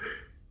model.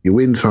 You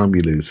win some,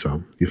 you lose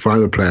some. You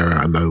find a player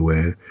out of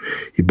nowhere,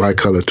 you buy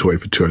colour toy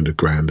for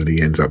 $200,000 and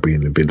he ends up being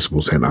an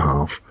invincible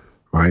centre-half,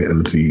 right?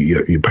 And so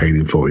you paid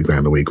him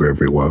 $40,000 a week,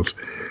 wherever it was.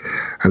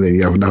 And then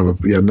you have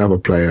another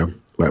player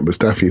like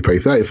Mustafi, you pay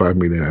 $35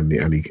 million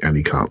and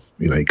he can't,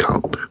 he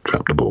can't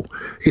trap the ball.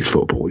 It's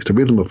football. It's the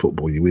rhythm of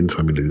football. You win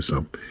some, you lose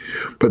some.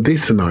 But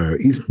this scenario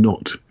is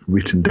not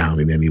written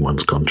down in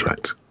anyone's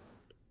contract.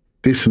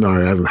 This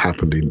scenario hasn't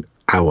happened in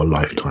our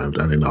lifetimes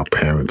and in our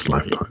parents'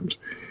 lifetimes.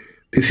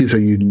 This is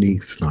a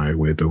unique scenario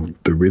where the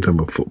rhythm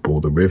of football,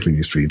 the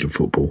revenue streams of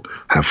football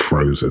have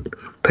frozen.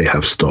 They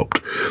have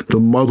stopped. The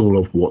model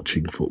of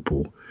watching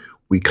football,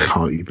 we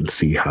can't even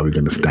see how we're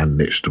going to stand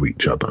next to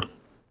each other,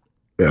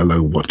 let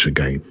alone watch a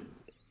game.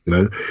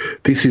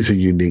 This is a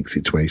unique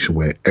situation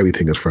where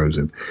everything is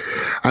frozen.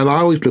 And I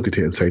always look at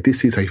it and say,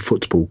 this is a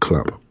football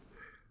club.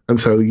 And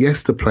so,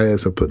 yes, the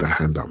players have put their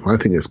hand up. I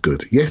think it's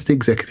good. Yes, the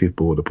executive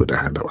board have put their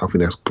hand up. I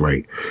think that's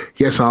great.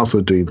 Yes, Arsenal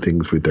are doing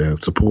things with their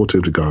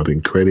supporters regarding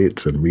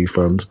credits and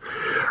refunds.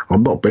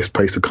 I'm not best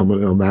placed to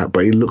comment on that,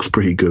 but it looks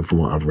pretty good from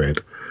what I've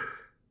read.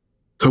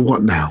 So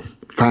what now?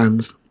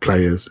 Fans,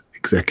 players,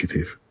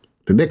 executive.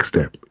 The next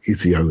step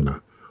is the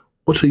owner.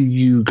 What are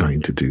you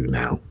going to do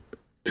now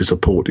to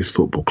support this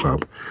football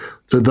club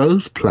so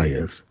those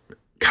players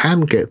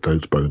can get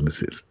those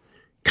bonuses,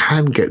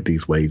 can get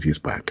these wages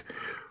back?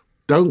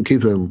 Don't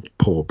give them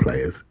poor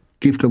players.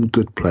 Give them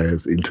good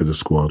players into the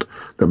squad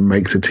that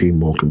makes the team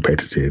more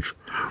competitive.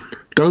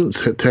 Don't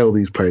tell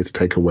these players to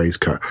take a wage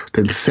cut,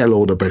 then sell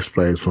all the best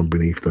players from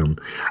beneath them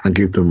and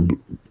give them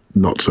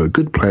not so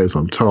good players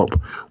on top,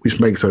 which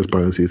makes those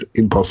bonuses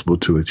impossible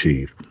to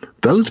achieve.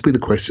 Those would be the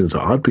questions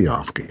that I'd be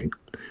asking.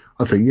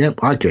 I think,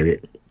 yep, I get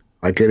it.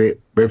 I get it.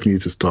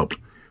 Revenues have stopped.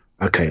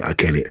 Okay, I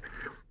get it.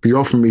 But you're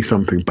offering me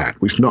something back,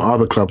 which not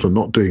other clubs are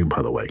not doing,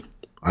 by the way.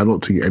 I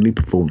don't see any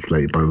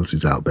performance-related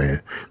bonuses out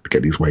there to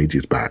get these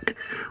wages back.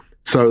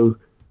 So,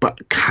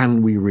 but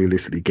can we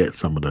realistically get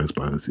some of those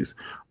bonuses?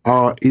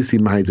 Is the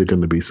manager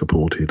going to be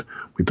supported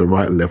with the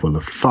right level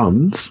of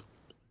funds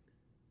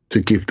to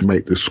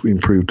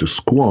improve the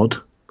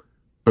squad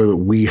so that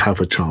we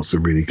have a chance to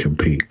really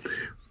compete?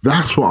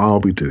 That's what I'll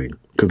be doing,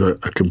 because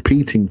a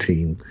competing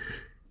team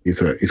is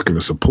going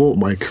to support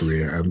my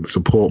career and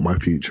support my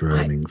future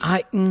earnings.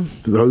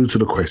 Those are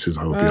the questions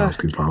I would be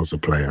asking if I was a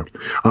player.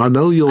 I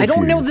know your I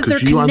don't view, know that they're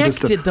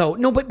connected, though.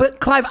 No, but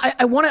Clive,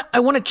 I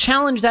want to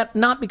challenge that,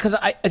 not because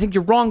I think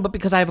you're wrong, but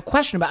because I have a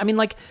question about it. I mean,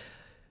 like,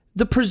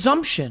 the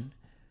presumption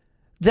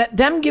that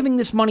them giving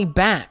this money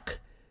back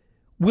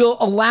will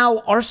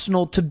allow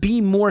Arsenal to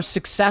be more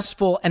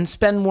successful and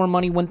spend more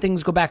money when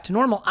things go back to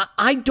normal.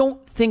 I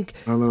don't think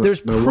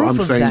there's proof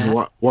of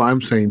that. What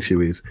I'm saying to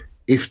you is,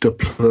 if the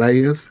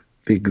players,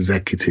 the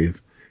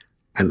executive,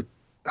 and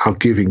are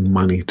giving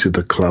money to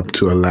the club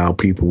to allow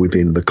people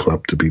within the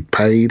club to be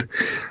paid,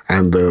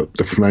 and the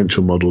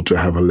financial model to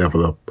have a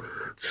level of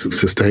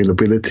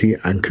sustainability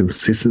and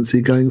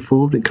consistency going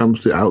forward when it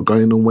comes to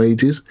outgoing and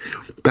wages,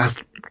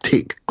 that's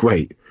tick,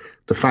 great.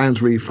 The fans'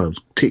 refunds,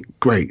 tick,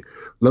 great.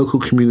 Local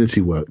community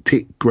work,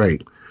 tick,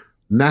 great.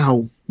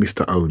 Now,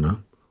 Mr. Owner,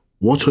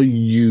 what are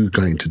you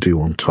going to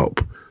do on top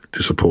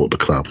to support the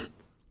club?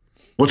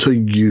 What are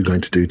you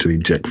going to do to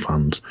inject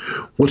funds?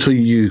 What are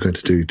you going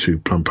to do to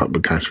plump up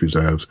the cash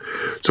reserves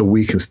so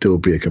we can still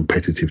be a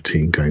competitive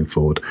team going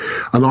forward?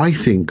 And I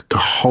think the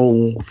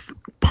whole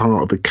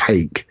part of the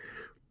cake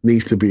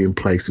needs to be in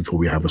place before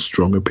we have a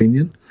strong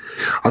opinion.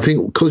 I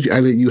think because,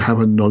 Elliot, you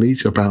have a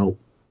knowledge about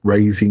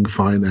raising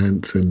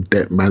finance and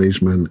debt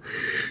management,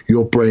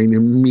 your brain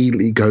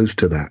immediately goes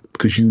to that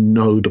because you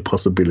know the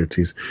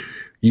possibilities.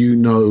 You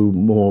know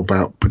more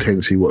about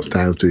potentially what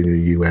Stan's doing in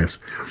the US.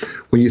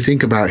 When you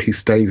think about his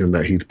stadium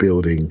that he's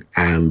building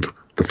and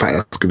the fact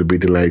that's going to be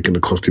delayed, going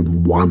to cost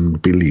him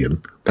 $1 billion,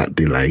 that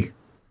delay,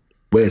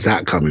 where's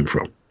that coming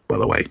from, by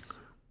the way?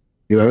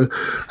 You know?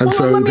 And well,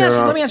 so let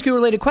me ask you a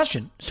related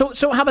question. So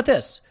how about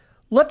this?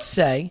 Let's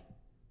say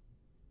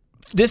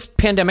this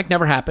pandemic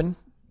never happened.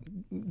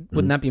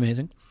 Wouldn't that be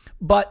amazing?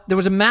 But there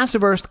was a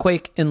massive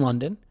earthquake in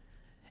London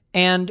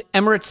and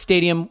Emirates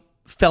Stadium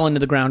fell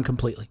into the ground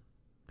completely.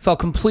 Fell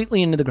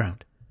completely into the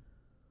ground.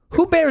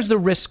 Who bears the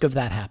risk of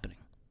that happening?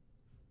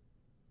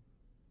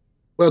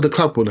 Well, the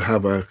club would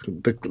have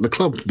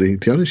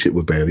the ownership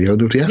would bear, the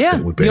owner of the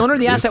asset would bear it. The owner of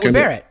the asset would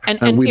bear it. And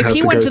if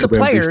he went to the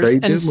players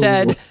and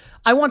said,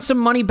 I want some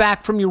money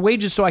back from your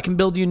wages so I can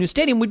build you a new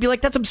stadium, we'd be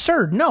like, that's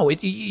absurd. No,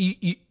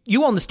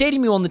 you own the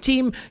stadium, you own the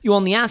team, you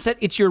own the asset.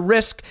 It's your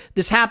risk.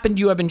 This happened.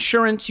 You have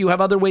insurance. You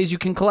have other ways you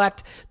can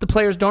collect. The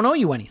players don't owe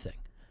you anything.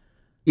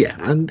 Yeah,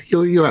 and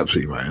you're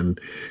absolutely right. And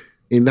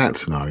in that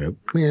scenario,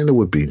 there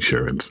would be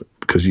insurance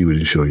because you would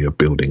insure your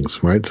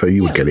buildings, right? So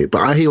you would get it.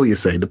 But I hear what you're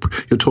saying.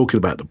 You're talking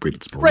about the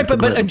principle. Right,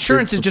 but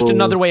insurance is just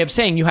another way of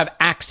saying you have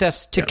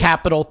access to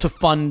capital to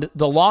fund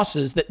the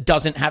losses that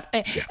doesn't have...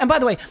 And by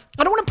the way,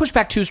 I don't want to push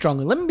back too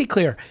strongly. Let me be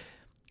clear.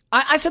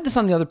 I said this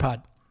on the other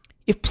pod.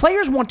 If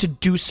players want to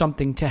do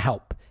something to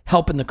help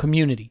in the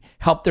community,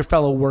 help their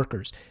fellow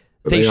workers,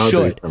 they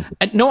should.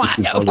 And no,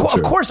 of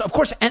course.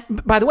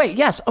 And by the way,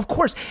 yes, of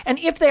course. And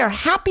if they are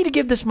happy to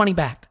give this money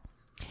back,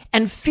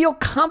 and feel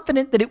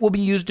confident that it will be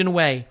used in a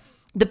way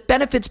that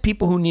benefits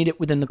people who need it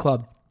within the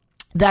club,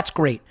 that's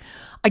great.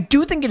 I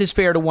do think it is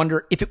fair to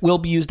wonder if it will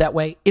be used that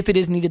way, if it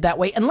is needed that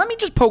way. And let me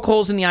just poke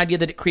holes in the idea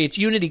that it creates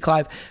unity,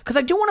 Clive, because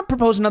I do want to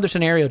propose another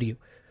scenario to you.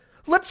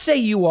 Let's say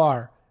you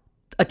are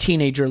a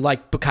teenager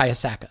like Bukayo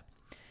Saka.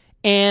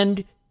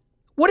 And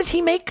what does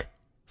he make?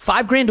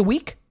 $5,000 a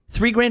week?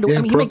 $3,000 a week?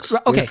 I mean, he makes,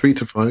 okay. 3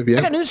 to 5, yeah.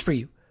 I got news for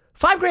you.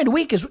 $5,000 a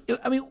week is,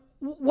 I mean,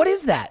 what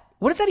is that?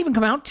 What does that even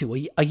come out to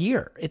a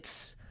year?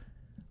 It's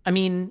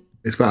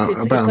about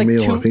a like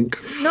meal, I think.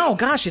 No,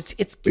 gosh, it's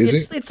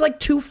like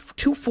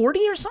 $240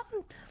 or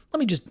something. Let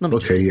me just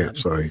okay, yeah,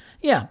 sorry.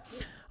 Yeah.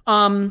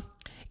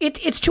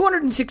 It's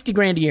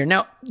 $260,000 a year.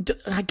 Now,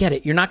 I get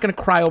it. You're not going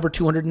to cry over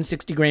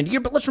 $260,000 a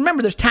year, but let's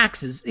remember there's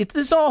taxes. This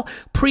is all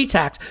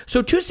pre-tax.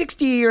 So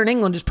 $260 a year in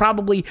England is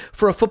probably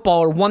for a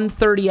footballer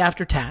 $130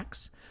 after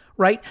tax,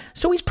 right?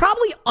 So he's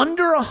probably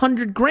under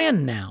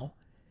 $100,000 now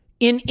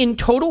in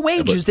total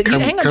wages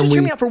hang on, just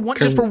hear me out for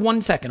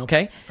 1 second,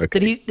 okay?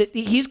 That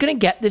he's going to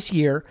get this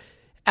year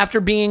after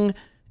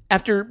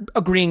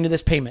agreeing to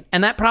this payment.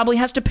 And that probably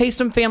has to pay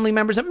some family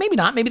members. Maybe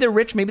not. Maybe they're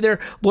rich. Maybe they're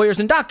lawyers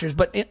and doctors.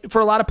 But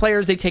for a lot of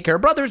players, they take care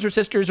of brothers or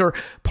sisters or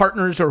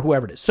partners or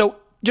whoever it is. So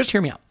just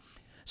hear me out.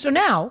 So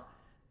now,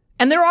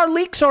 and there are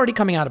leaks already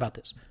coming out about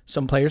this.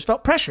 Some players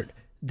felt pressured.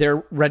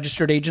 Their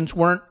registered agents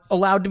weren't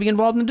allowed to be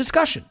involved in the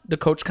discussion. The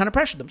coach kind of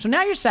pressured them. So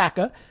now you're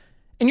Saka,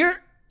 and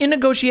you're in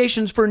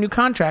negotiations for a new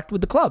contract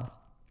with the club.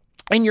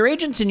 And your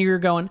agents and you're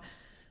going,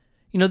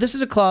 this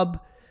is a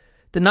club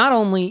that not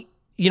only,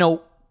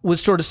 was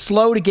sort of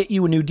slow to get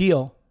you a new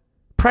deal,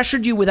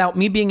 pressured you without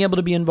me being able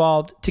to be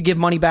involved to give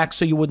money back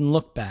so you wouldn't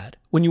look bad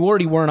when you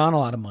already weren't on a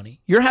lot of money.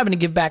 You're having to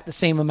give back the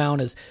same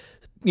amount as,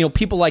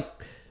 people like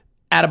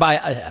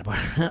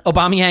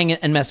Aubameyang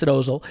and Mesut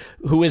Ozil,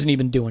 who isn't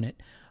even doing it.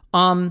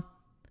 Are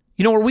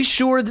we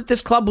sure that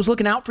this club was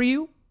looking out for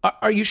you?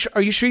 Are you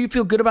sure you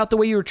feel good about the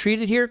way you were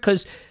treated here?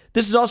 Because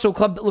this is also a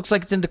club that looks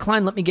like it's in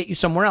decline. Let me get you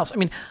somewhere else. I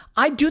mean,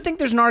 I do think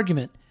there's an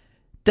argument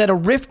that a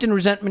rift and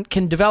resentment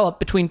can develop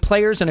between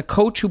players and a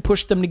coach who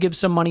pushed them to give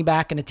some money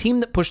back and a team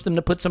that pushed them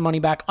to put some money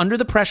back under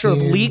the pressure of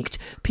leaked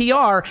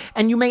PR.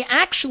 And you may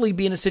actually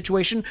be in a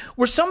situation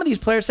where some of these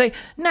players say,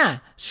 nah,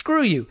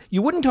 screw you.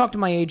 You wouldn't talk to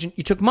my agent.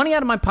 You took money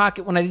out of my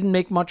pocket when I didn't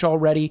make much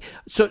already.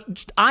 So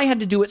I had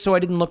to do it so I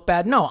didn't look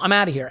bad. No, I'm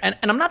out of here. And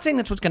I'm not saying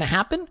that's what's going to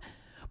happen,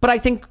 but I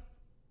think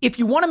if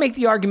you want to make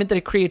the argument that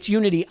it creates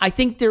unity, I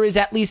think there is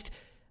at least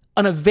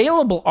an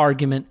available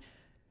argument.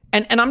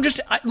 And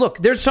look,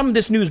 there's some of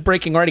this news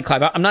breaking already,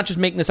 Clive. I'm not just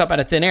making this up out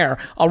of thin air.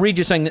 I'll read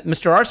you something that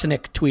Mr.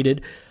 Arsenic tweeted,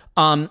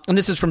 and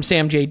this is from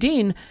Sam J.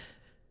 Dean.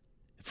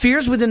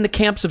 Fears within the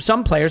camps of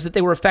some players that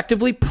they were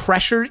effectively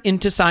pressured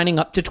into signing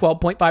up to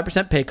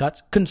 12.5% pay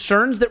cuts,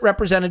 concerns that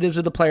representatives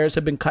of the players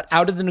have been cut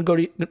out of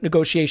the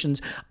negotiations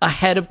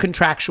ahead of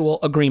contractual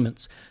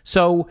agreements.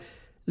 So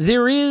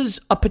there is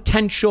a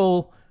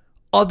potential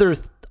other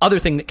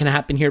thing that can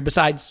happen here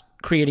besides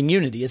creating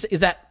unity. Is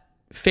that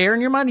fair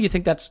in your mind, or do you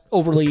think that's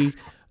overly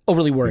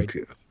worried?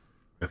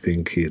 I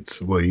think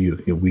it's, we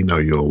know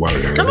you're a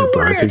worrier. I'm a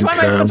worrier. That's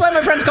why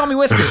my friends call me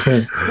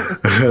Whiskers.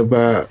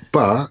 but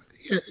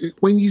yeah,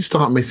 when you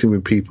start messing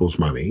with people's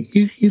money,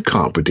 you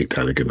can't predict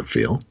how they're going to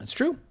feel. That's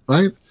true,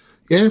 right?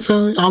 Yeah,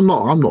 so I'm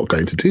not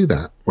going to do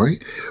that,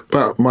 right?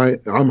 But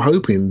I'm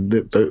hoping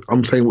that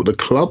I'm saying what the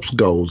club's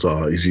goals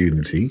are is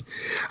unity,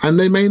 and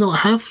they may not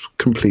have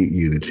complete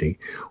unity.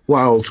 What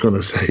I was going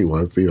to say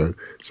was,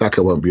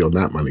 Saka won't be on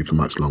that money for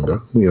much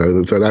longer,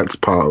 so that's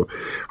part.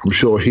 I'm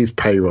sure his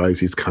pay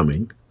rise is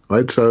coming,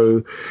 right?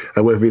 So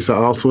whether it's at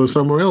Arsenal or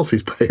somewhere else,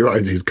 his pay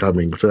rise is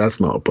coming, so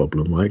that's not a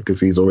problem, right? Because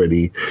he's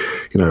already,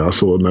 I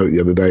saw a note the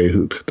other day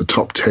who the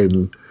top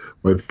 10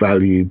 most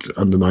valued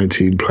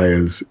under-19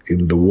 players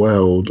in the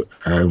world,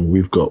 and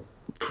we've got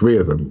 3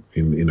 of them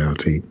in our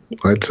team,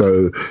 right?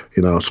 So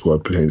in our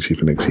squad potentially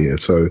for next year.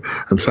 So,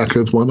 and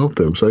Saka's one of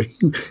them. So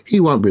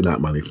he won't be in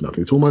that money for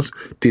nothing. It's almost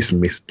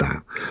dismissed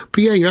that.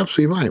 But yeah, you're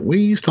absolutely right. When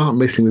you start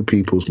messing with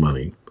people's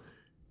money,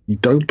 you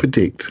don't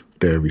predict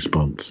their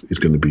response is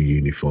going to be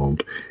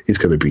uniformed. It's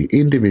going to be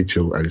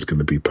individual and it's going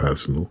to be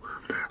personal.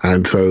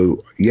 And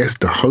so, yes,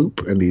 the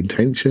hope and the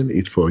intention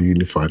is for a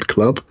unified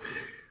club.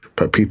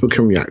 But people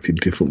can react in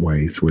different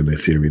ways when they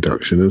see a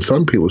reduction. And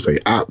some people say,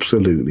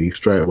 absolutely,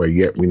 straight away,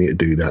 yep, we need to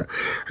do that.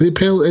 And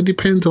it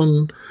depends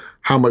on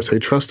how much they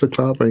trust the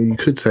club. And you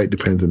could say it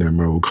depends on their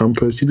moral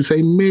compass. You could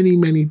say many,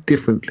 many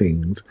different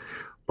things.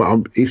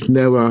 But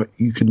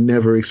you can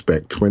never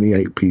expect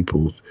 28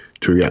 people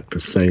to react the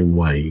same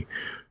way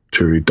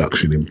to a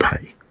reduction in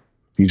pay.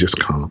 You just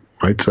can't,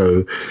 right?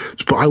 So,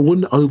 but I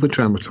wouldn't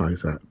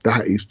over-dramatize that.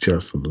 That is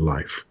just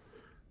life.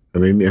 I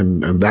mean,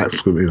 and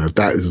that's,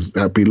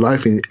 that'd be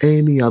life in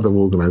any other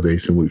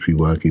organisation which we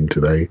work in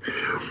today.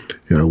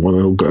 An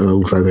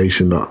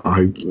organisation that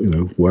I,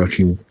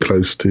 working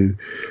close to,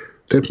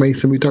 they've made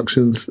some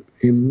reductions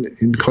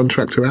in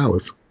contractor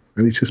hours,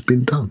 and it's just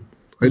been done,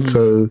 right?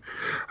 So,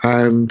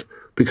 and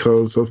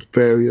because of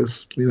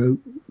various,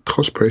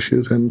 cost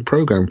pressures and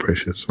program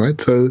pressures,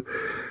 right? So,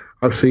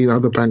 I've seen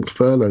other banks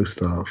furlough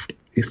staff.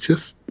 It's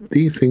just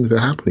these things are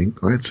happening,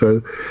 right?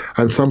 So,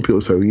 and some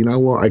people say, you know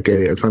what, I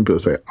get it. And some people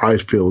say, I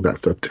feel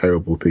that's a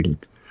terrible thing.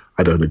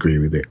 I don't agree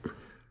with it.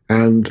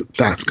 And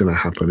that's going to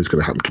happen. It's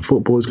going to happen to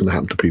football. It's going to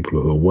happen to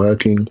people who are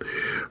working,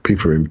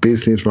 people who are in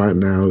business right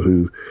now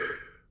who've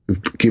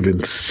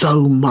given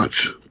so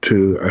much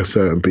to a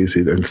certain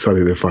business and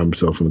suddenly they find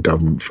themselves in a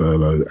government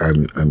furlough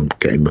and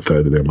getting a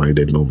third of their money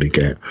they'd normally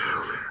get.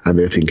 And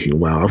they're thinking,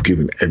 wow, I've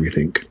given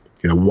everything.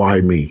 Why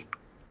me?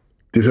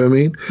 Do you see what I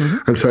mean? Mm-hmm.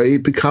 And so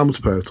it becomes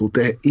personal.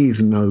 There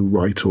is no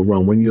right or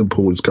wrong. When you and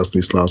Paul were discussing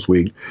this last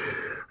week,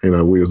 we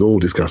were all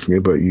discussing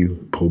it, but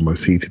you, Paul,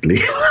 most heatedly.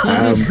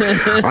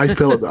 I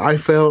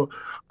felt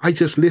I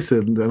just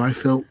listened and I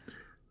felt,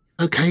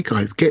 okay,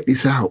 guys, get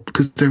this out,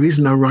 because there is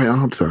no right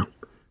answer.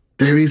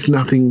 There is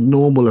nothing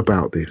normal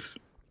about this.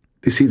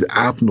 This is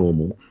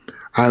abnormal.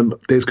 And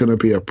there's going to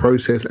be a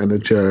process and a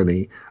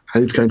journey,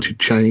 and it's going to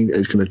change, and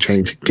it's going to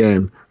change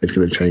again, it's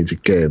going to change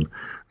again,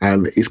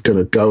 and it's going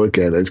to go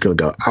again, and it's going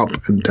to go up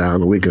and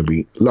down, and we're going to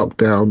be locked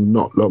down,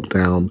 not locked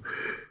down.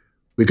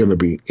 We're going to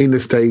be in the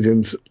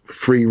stadiums,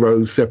 3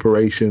 rows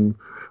separation,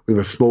 with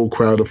a small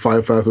crowd of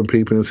 5,000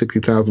 people and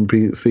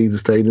 60,000 seated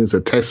stadiums,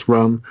 a test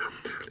run.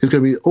 There's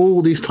going to be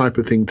all these type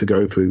of things to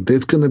go through.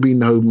 There's going to be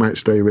no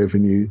match day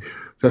revenue.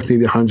 That's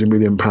nearly £100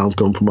 million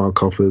gone from our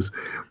coffers.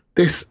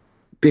 This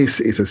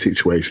is a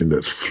situation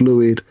that's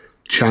fluid,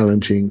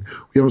 challenging.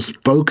 We haven't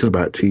spoken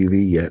about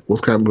TV yet.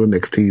 What's going to happen with the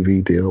next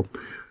TV deal?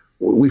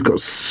 We've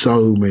got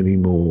so many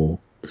more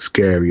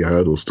scary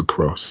hurdles to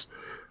cross.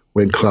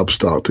 When clubs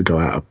start to go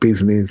out of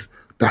business,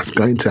 that's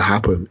going to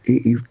happen.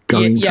 It is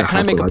going to happen. Can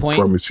I make a point,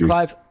 promise you.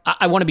 Clive?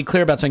 I want to be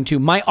clear about something too.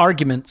 My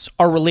arguments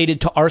are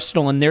related to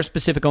Arsenal and their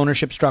specific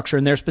ownership structure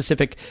and their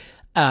specific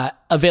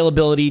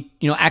availability,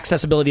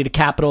 accessibility to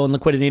capital and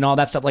liquidity and all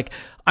that stuff. Like,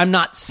 I'm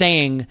not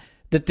saying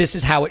that this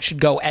is how it should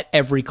go at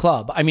every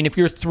club. I mean, if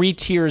you're 3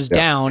 tiers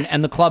down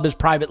and the club is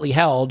privately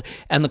held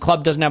and the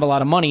club doesn't have a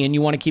lot of money and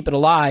you want to keep it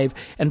alive,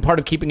 and part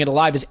of keeping it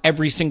alive is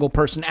every single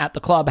person at the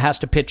club has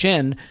to pitch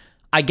in,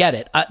 I get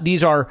it.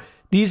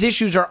 These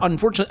issues are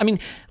unfortunate. I mean,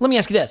 let me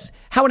ask you this.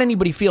 How would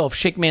anybody feel if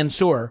Sheikh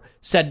Mansour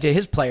said to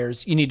his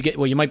players, you need to get,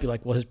 well, you might be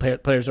like, well, his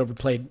players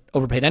overpaid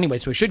anyway,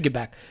 so he should get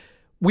back.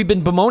 We've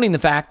been bemoaning the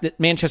fact that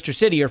Manchester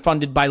City are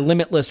funded by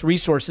limitless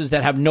resources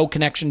that have no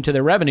connection to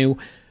their revenue.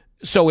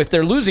 So if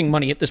they're losing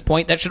money at this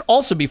point, that should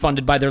also be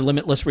funded by their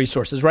limitless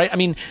resources, right? I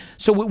mean,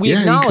 so we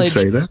acknowledge,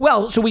 you could say that.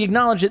 Well, so we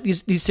acknowledge that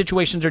these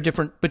situations are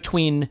different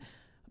between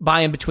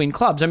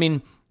clubs. I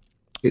mean,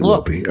 it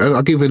will be.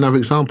 I'll give you another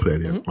example,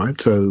 Elliot, right?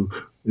 So,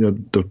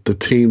 the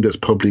team that's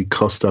probably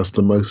cost us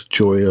the most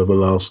joy over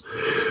the last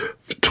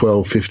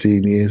 12,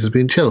 15 years has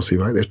been Chelsea,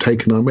 right? They've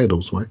taken our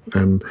medals, right?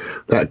 And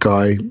that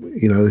guy,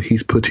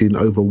 he's put in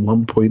over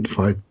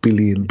 £1.5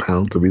 billion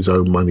of his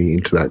own money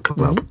into that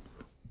club. Mm-hmm.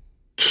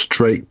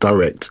 Straight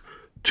direct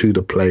to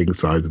the playing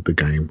side of the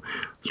game,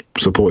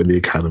 supporting the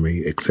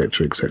academy,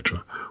 etc.,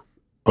 etc.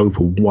 Over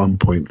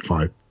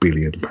 £1.5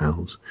 billion.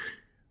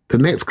 The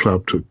next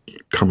club to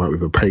come out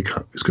with a pay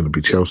cut is going to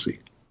be Chelsea.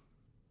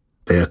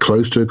 They are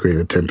close to agreeing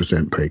a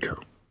 10% pay cut.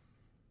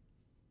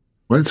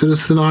 Right, so the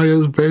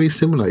scenario is very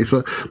similar.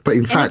 But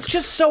in fact, it's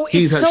just so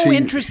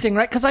interesting,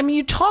 right? Because I mean,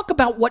 you talk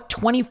about what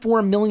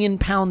 £24 million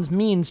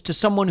means to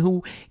someone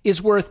who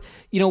is worth,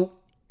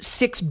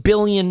 £6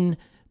 billion.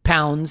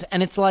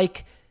 And it's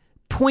like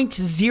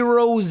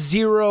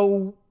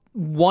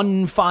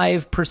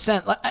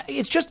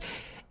 0.0015%.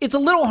 It's a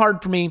little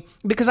hard for me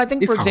because I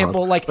think, for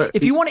example,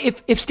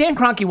 if Stan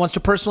Kroenke wants to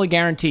personally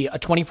guarantee a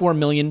 £24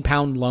 million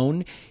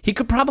loan, he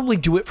could probably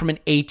do it from an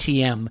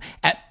ATM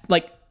at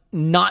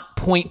not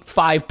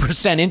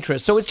 0.5%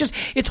 interest. So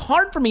it's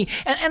hard for me.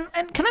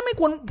 And can I make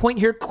one point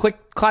here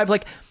quick, Clive?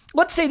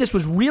 Let's say this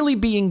was really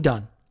being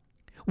done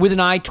with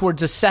an eye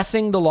towards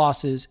assessing the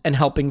losses and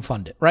helping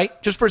fund it,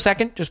 right? Just for a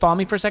second, just follow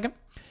me for a second.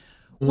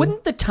 Mm-hmm.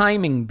 Wouldn't the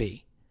timing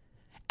be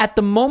at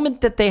the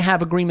moment that they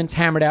have agreements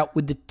hammered out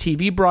with the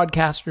TV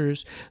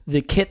broadcasters,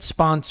 the kit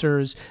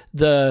sponsors,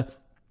 the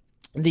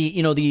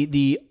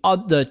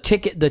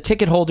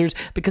ticket holders,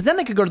 because then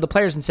they could go to the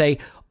players and say,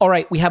 all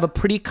right, we have a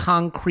pretty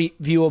concrete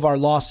view of our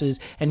losses,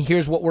 and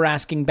here's what we're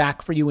asking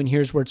back for you, and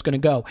here's where it's going to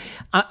go.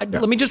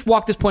 Let me just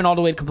walk this point all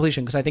the way to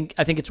completion, because I think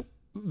it's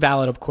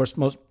valid. Of course,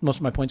 most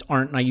of my points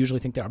aren't, and I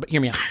usually think they are, but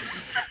hear me out.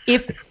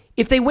 If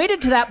they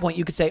waited to that point,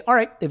 you could say, all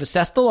right, they've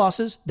assessed the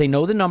losses, they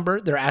know the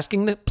number, they're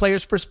asking the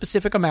players for a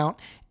specific amount,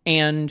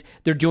 and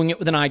they're doing it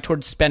with an eye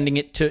towards spending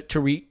it to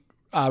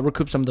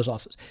recoup some of those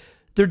losses.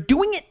 They're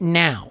doing it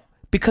now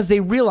because they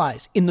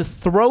realize in the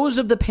throes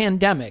of the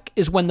pandemic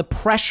is when the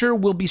pressure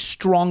will be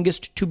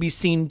strongest to be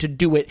seen to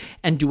do it,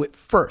 and do it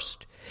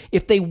first.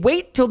 If they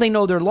wait till they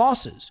know their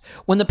losses,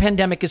 when the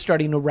pandemic is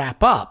starting to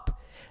wrap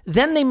up,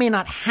 then they may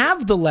not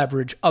have the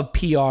leverage of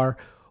PR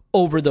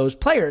over those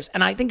players.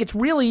 And I think it's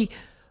really,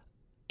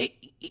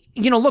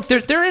 look,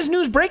 there is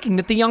news breaking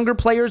that the younger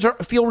players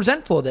feel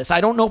resentful of this.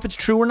 I don't know if it's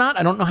true or not.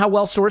 I don't know how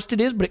well sourced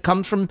it is, but it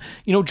comes from,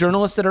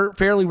 journalists that are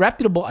fairly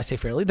reputable. I say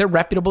fairly, they're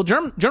reputable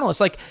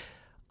journalists.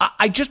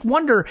 I just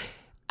wonder,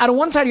 out of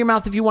one side of your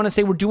mouth, if you want to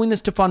say we're doing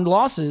this to fund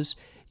losses,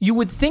 you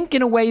would think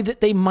in a way that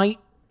they might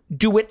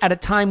do it at a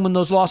time when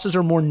those losses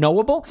are more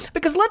knowable.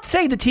 Because let's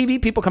say the TV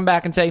people come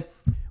back and say,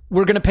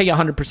 we're going to pay you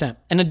 100%.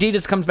 And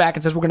Adidas comes back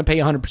and says, we're going to pay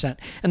you 100%.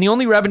 And the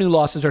only revenue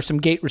losses are some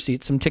gate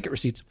receipts, some ticket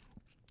receipts.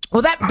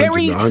 Well, that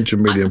very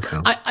 £100 million.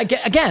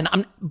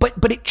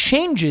 But it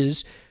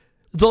changes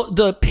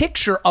the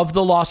picture of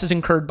the losses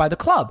incurred by the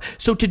club.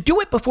 So to do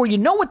it before you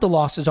know what the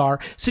losses are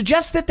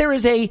suggests that there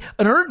is an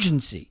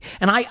urgency.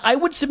 And I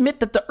would submit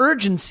that the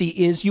urgency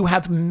is you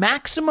have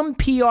maximum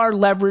PR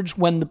leverage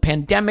when the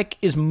pandemic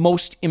is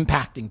most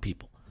impacting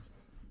people.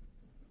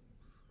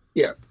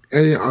 Yeah,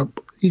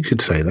 you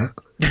could say that.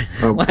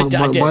 Well, I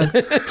did.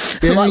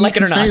 Yeah, like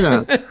it or say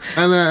not.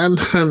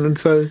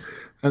 That.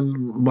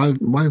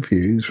 My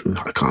views,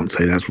 I can't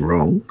say that's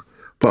wrong,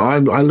 but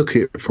I look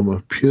at it from a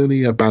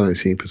purely a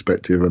balancing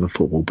perspective and a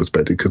football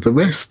perspective, because the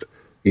rest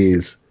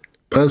is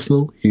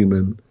personal,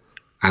 human,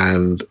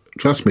 and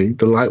trust me,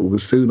 the light will be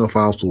soon off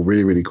Arsenal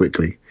really, really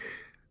quickly,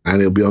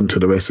 and it'll be on to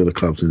the rest of the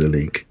clubs in the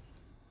league.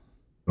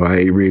 Right,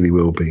 it really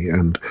will be.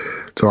 And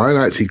so I'm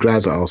actually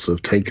glad that Arsenal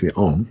have taken it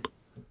on.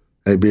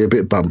 It'll be a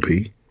bit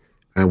bumpy,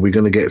 and we're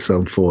going to get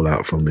some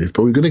fallout from this,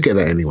 but we're going to get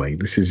that anyway.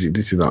 This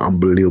is an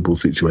unbelievable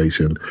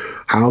situation.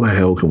 How the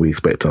hell can we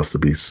expect us to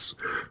be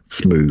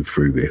smooth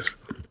through this?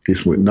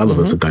 None of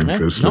us are going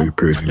through a smooth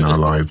period in our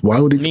lives.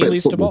 Why would we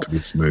expect football to be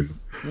smooth?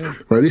 Yeah.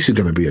 Right, this is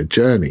going to be a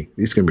journey.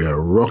 This is going to be a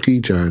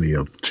rocky journey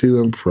of to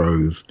and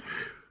fro's,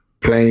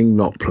 playing,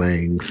 not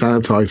playing,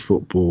 sanitised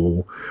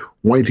football,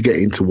 wanting to get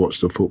in to watch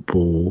the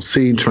football,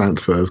 seeing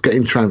transfers,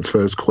 getting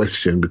transfers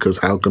questioned because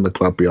how can the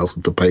club be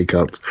asking for pay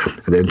cuts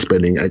and then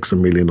spending X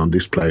million on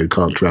this player who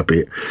can't trap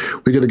it?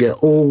 We're going to get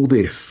all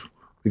this.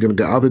 We're going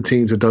to get other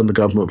teams who've done the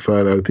government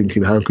furlough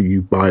thinking, how can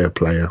you buy a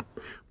player?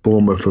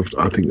 Bournemouth,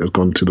 I think, has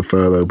gone to the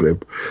furlough,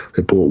 but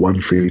they bought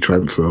one free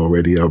transfer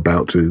already, are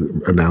about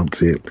to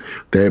announce it.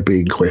 They're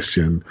being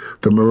questioned.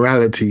 The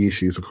morality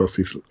issues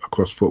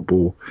across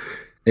football,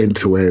 end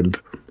to end.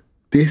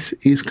 This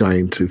is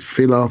going to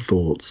fill our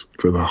thoughts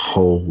for the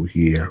whole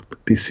year.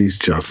 This is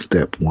just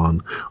step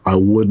one. I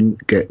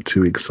wouldn't get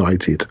too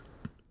excited.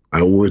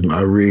 I wouldn't.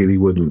 I really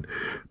wouldn't.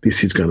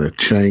 This is going to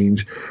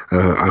change.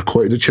 I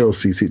quoted the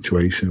Chelsea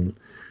situation.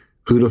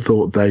 Who'd have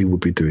thought they would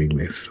be doing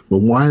this?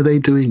 Well, why are they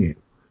doing it?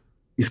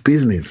 It's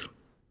business.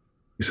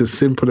 It's as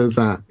simple as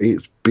that.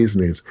 It's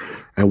business.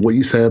 And what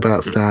you say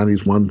about Stan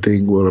is one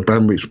thing. Well,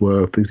 Abramovich's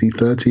worth, is he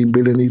 13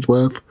 billion he's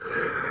worth?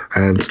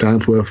 And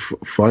Stan's worth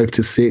 5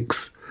 to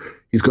 6.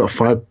 He's got a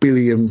 $5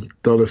 billion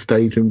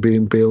stadium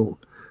being built.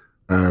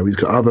 He's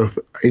got other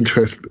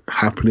interest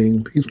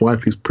happening. His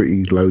wife is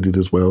pretty loaded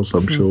as well, so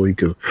I'm sure he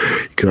can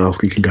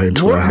ask. He can go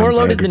into more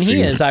loaded than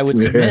he is, I would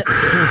submit.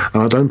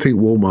 And I don't think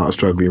Walmart's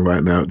struggling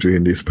right now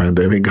during this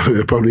pandemic.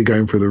 They're probably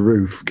going through the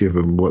roof,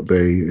 given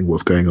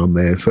what's going on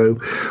there. So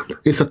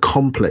it's a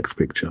complex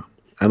picture,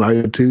 and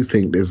I do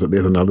think there's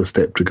another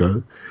step to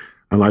go.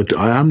 And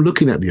I am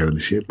looking at the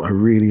ownership. I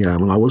really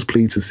am. And I was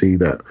pleased to see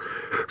that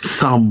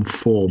some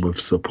form of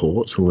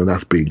support, when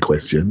that's being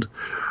questioned,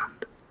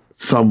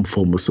 some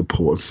form of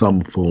support,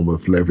 some form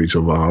of leverage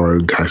of our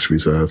own cash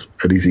reserves.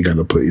 And is he going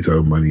to put his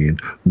own money in?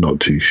 Not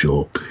too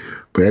sure.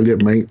 But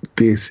Elliot, mate,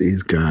 this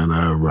is going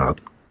to run.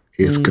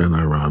 It's going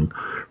to run.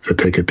 So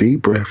take a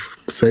deep breath.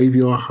 Save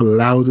your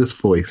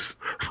loudest voice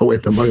for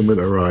when the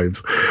moment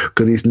arrives.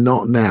 Because it's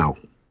not now.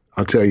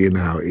 I'll tell you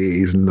now, it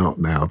is not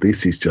now.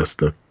 This is just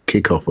the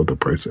kickoff of the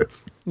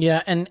process.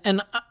 Yeah,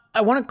 and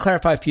I want to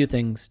clarify a few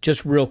things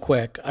just real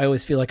quick. I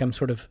always feel like I'm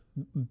sort of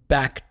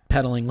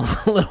backpedaling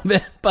a little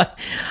bit, but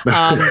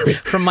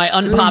from my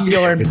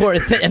unpopular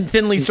and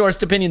thinly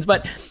sourced opinions.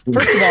 But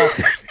first of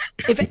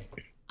all,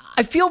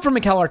 I feel for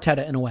Mikel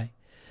Arteta in a way,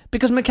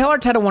 because Mikel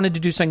Arteta wanted to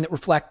do something that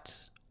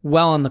reflects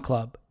well on the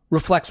club,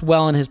 reflects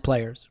well on his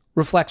players,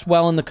 reflects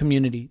well in the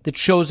community, that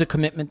shows a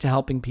commitment to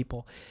helping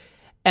people.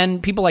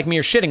 And people like me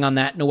are shitting on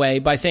that in a way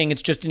by saying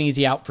it's just an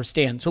easy out for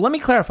Stan. So let me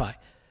clarify.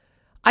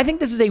 I think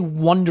this is a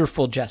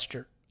wonderful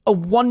gesture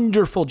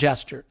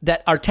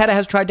that Arteta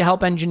has tried to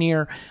help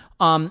engineer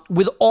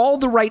with all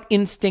the right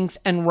instincts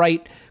and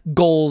right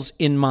goals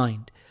in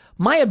mind.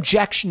 My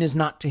objection is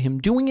not to him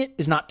doing it,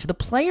 is not to the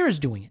players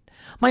doing it.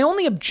 My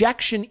only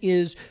objection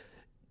is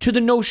to the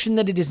notion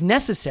that it is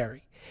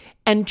necessary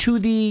and to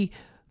the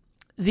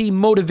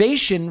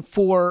motivation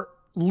for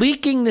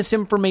leaking this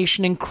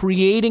information and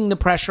creating the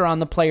pressure on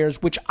the players,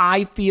 which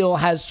I feel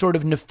has sort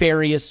of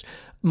nefarious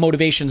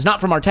motivations, not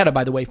from Arteta,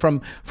 by the way,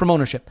 from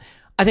ownership.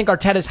 I think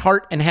Arteta's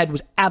heart and head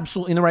was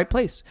absolutely in the right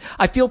place.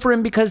 I feel for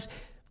him because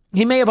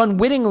he may have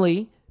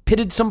unwittingly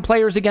pitted some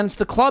players against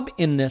the club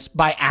in this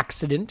by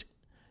accident,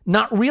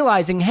 not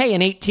realizing, hey,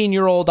 an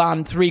 18-year-old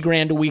on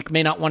 $3,000 a week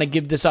may not want to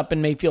give this up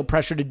and may feel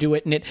pressure to do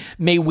it, and it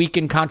may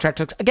weaken contract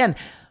talks. Again,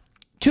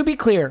 to be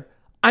clear,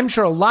 I'm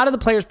sure a lot of the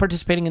players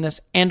participating in this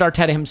and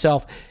Arteta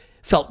himself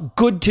felt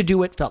good to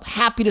do it, felt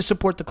happy to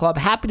support the club,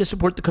 happy to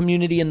support the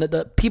community and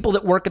the people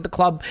that work at the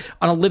club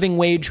on a living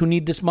wage who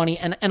need this money.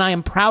 And I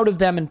am proud of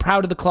them and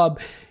proud of the club,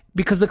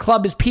 because the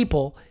club is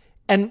people.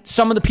 And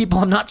some of the people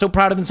I'm not so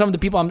proud of, and some of the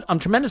people I'm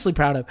tremendously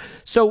proud of.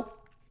 So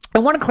I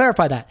want to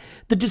clarify that.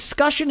 The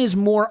discussion is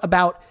more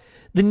about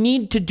the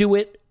need to do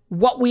it,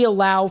 what we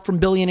allow from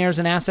billionaires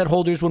and asset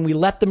holders when we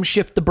let them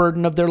shift the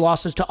burden of their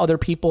losses to other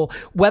people,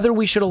 whether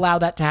we should allow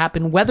that to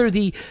happen, whether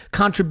the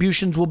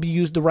contributions will be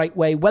used the right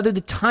way, whether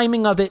the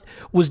timing of it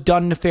was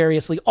done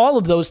nefariously, all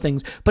of those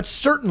things. But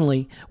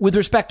certainly, with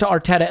respect to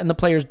Arteta and the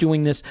players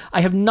doing this, I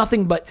have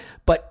nothing but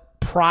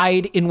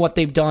pride in what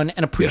they've done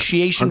and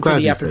appreciation for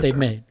the effort they've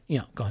made.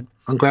 Yeah, go ahead.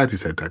 I'm glad you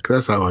said that,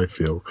 because that's how I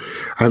feel.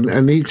 And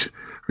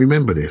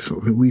remember this,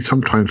 we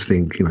sometimes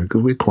think,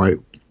 because we're quite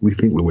we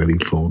think we're well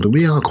informed, and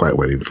we are quite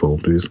well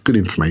informed. There's good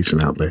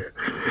information out there,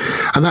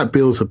 and that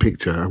builds a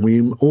picture, and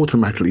we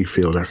automatically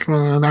feel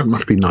that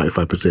must be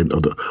 95%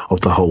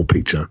 of the whole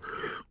picture.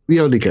 We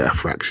only get a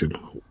fraction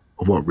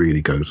of what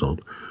really goes on.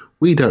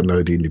 We don't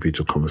know the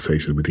individual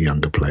conversation with the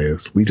younger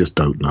players. We just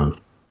don't know.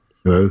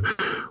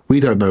 We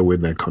don't know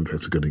when their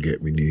contracts are going to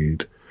get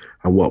renewed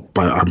and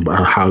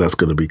how that's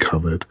going to be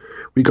covered.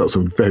 We got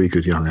some very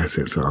good young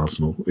assets at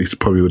Arsenal. It's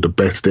probably the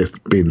best it's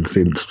been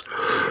since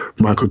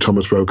Michael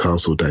Thomas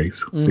Rocastle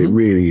days. Mm-hmm. It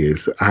really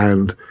is.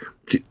 And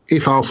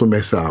if Arsenal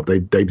mess up, they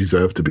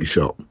deserve to be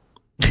shot.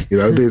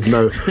 There's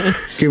no,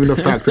 given the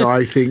fact that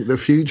I think the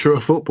future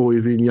of football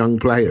is in young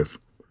players,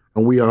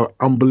 and we are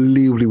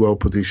unbelievably well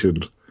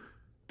positioned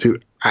to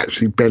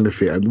actually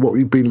benefit. And what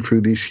we've been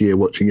through this year,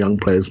 watching young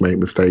players make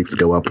mistakes,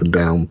 go up and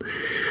down,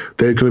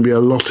 there are going to be a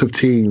lot of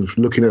teams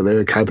looking at their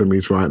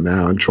academies right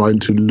now and trying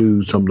to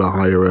lose some of the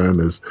higher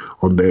earners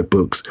on their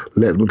books,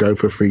 let them go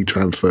for free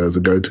transfers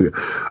and go to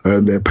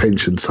earn their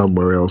pension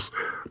somewhere else.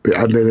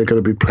 And then they're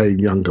going to be playing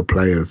younger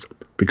players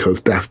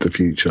because that's the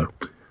future.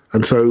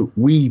 And so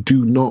we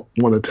do not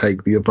want to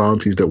take the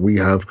advantage that we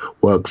have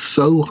worked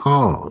so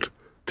hard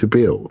to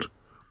build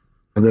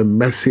and then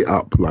mess it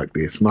up like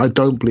this. And I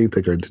don't believe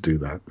they're going to do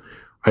that.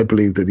 I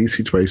believe that these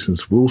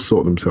situations will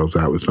sort themselves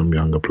out with some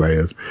younger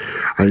players,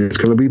 and it's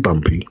going to be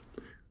bumpy,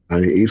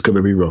 and it is going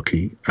to be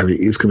rocky, and it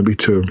is going to be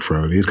to and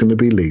fro, and it's going to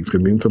be leaks, it's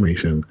going to be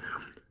information,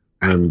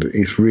 and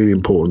it's really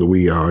important that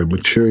we are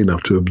mature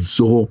enough to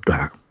absorb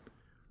that.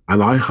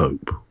 And I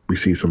hope we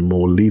see some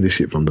more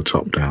leadership from the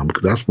top down,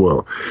 because that's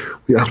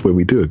where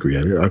we do agree.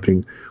 I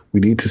think we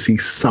need to see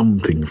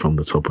something from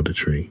the top of the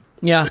tree.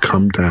 To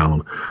come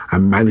down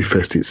and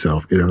manifest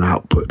itself in an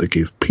output that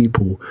gives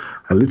people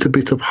a little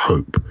bit of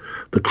hope.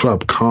 The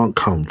club can't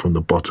come from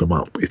the bottom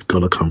up. It's got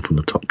to come from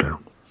the top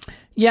down.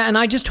 Yeah, and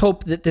I just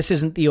hope that this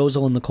isn't the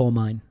Ozil in the coal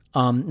mine.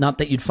 Not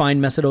that you'd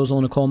find Mesut Ozil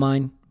in a coal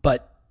mine,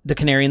 but the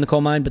canary in the coal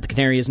mine, but the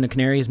canary isn't a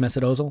canary, is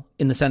Mesut Ozil,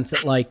 in the sense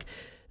that, like,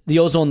 the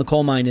Ozil in the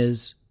coal mine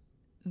is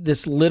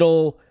this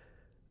little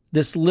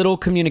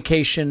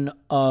communication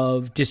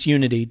of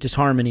disunity,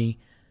 disharmony,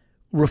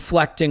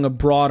 reflecting a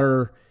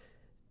broader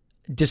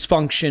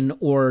dysfunction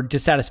or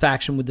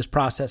dissatisfaction with this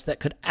process that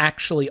could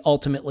actually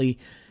ultimately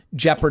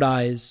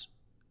jeopardize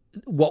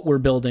what we're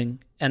building,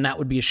 and that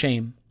would be a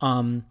shame.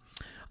 I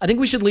think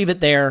we should leave it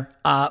there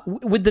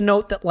with the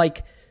note that,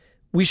 like,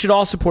 we should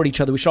all support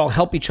each other. We should all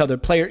help each other.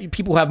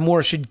 People who have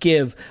more should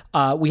give.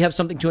 We have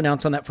something to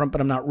announce on that front,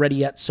 but I'm not ready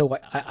yet, so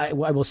I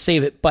will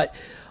save it. But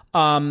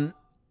I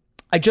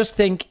just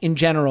think in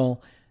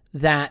general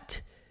that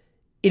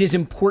it is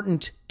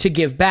important to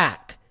give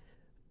back.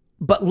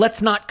 But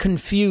let's not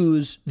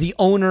confuse the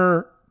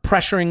owner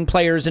pressuring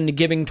players into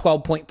giving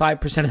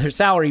 12.5% of their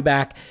salary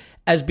back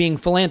as being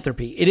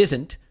philanthropy. It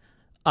isn't.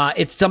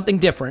 It's something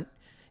different.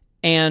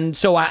 And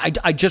so I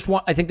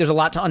think there's a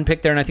lot to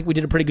unpick there, and I think we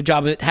did a pretty good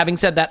job of it. Having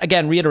said that,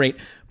 again, reiterate,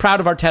 proud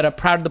of Arteta,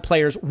 proud of the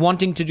players,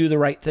 wanting to do the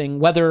right thing,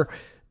 whether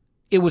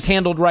it was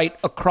handled right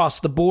across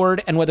the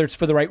board and whether it's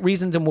for the right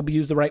reasons and will be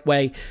used the right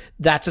way.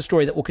 That's a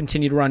story that will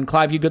continue to run.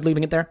 Clive, you good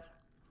leaving it there?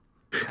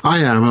 I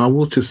am, and I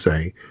will just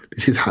say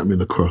this is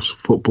happening across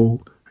football.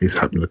 It's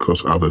happening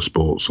across other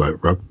sports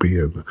like rugby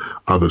and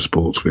other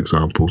sports, for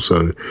example.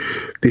 So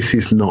this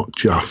is not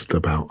just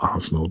about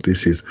Arsenal.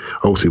 This is,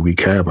 obviously we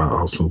care about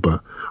Arsenal,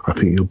 but I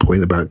think your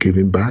point about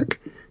giving back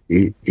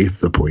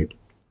is the point.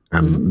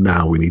 And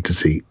now we need to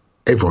see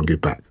everyone give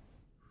back.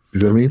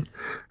 You know what I mean?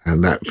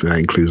 And that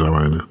includes our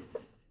owner.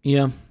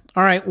 Yeah.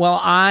 All right. Well,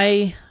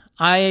 I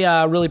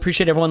really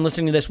appreciate everyone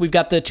listening to this. We've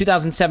got the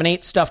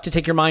 2007-8 stuff to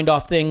take your mind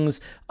off things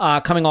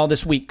coming all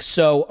this week.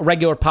 So a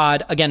regular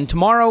pod again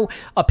tomorrow,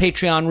 a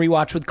Patreon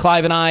rewatch with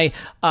Clive and I,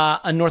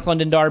 a North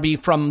London derby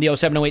from the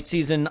 07-08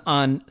 season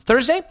on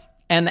Thursday,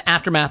 and the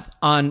aftermath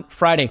on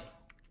Friday.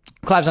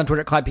 Clive's on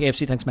Twitter,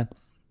 ClivePAFC. Thanks, man.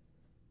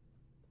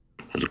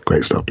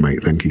 Great stuff,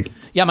 mate. Thank you.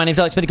 Yeah, my name's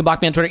Elliot Smith. You can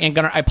block me on Twitter and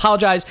Gunner. I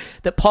apologize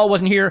that Paul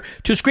wasn't here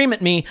to scream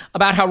at me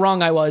about how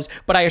wrong I was,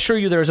 but I assure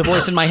you there is a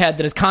voice in my head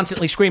that is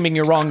constantly screaming,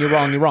 you're wrong, you're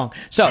wrong, you're wrong.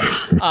 So,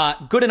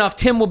 good enough.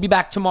 Tim will be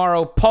back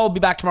tomorrow. Paul will be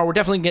back tomorrow. We're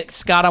definitely going to get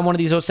Scott on one of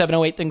these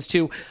 07-08 things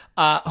too.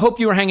 Hope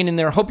you are hanging in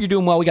there. Hope you're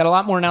doing well. We got a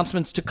lot more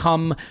announcements to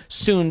come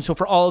soon. So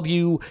for all of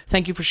you,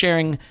 thank you for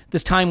sharing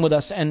this time with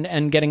us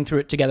and getting through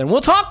it together. And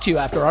we'll talk to you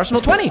after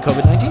Arsenal 20,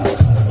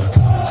 COVID-19.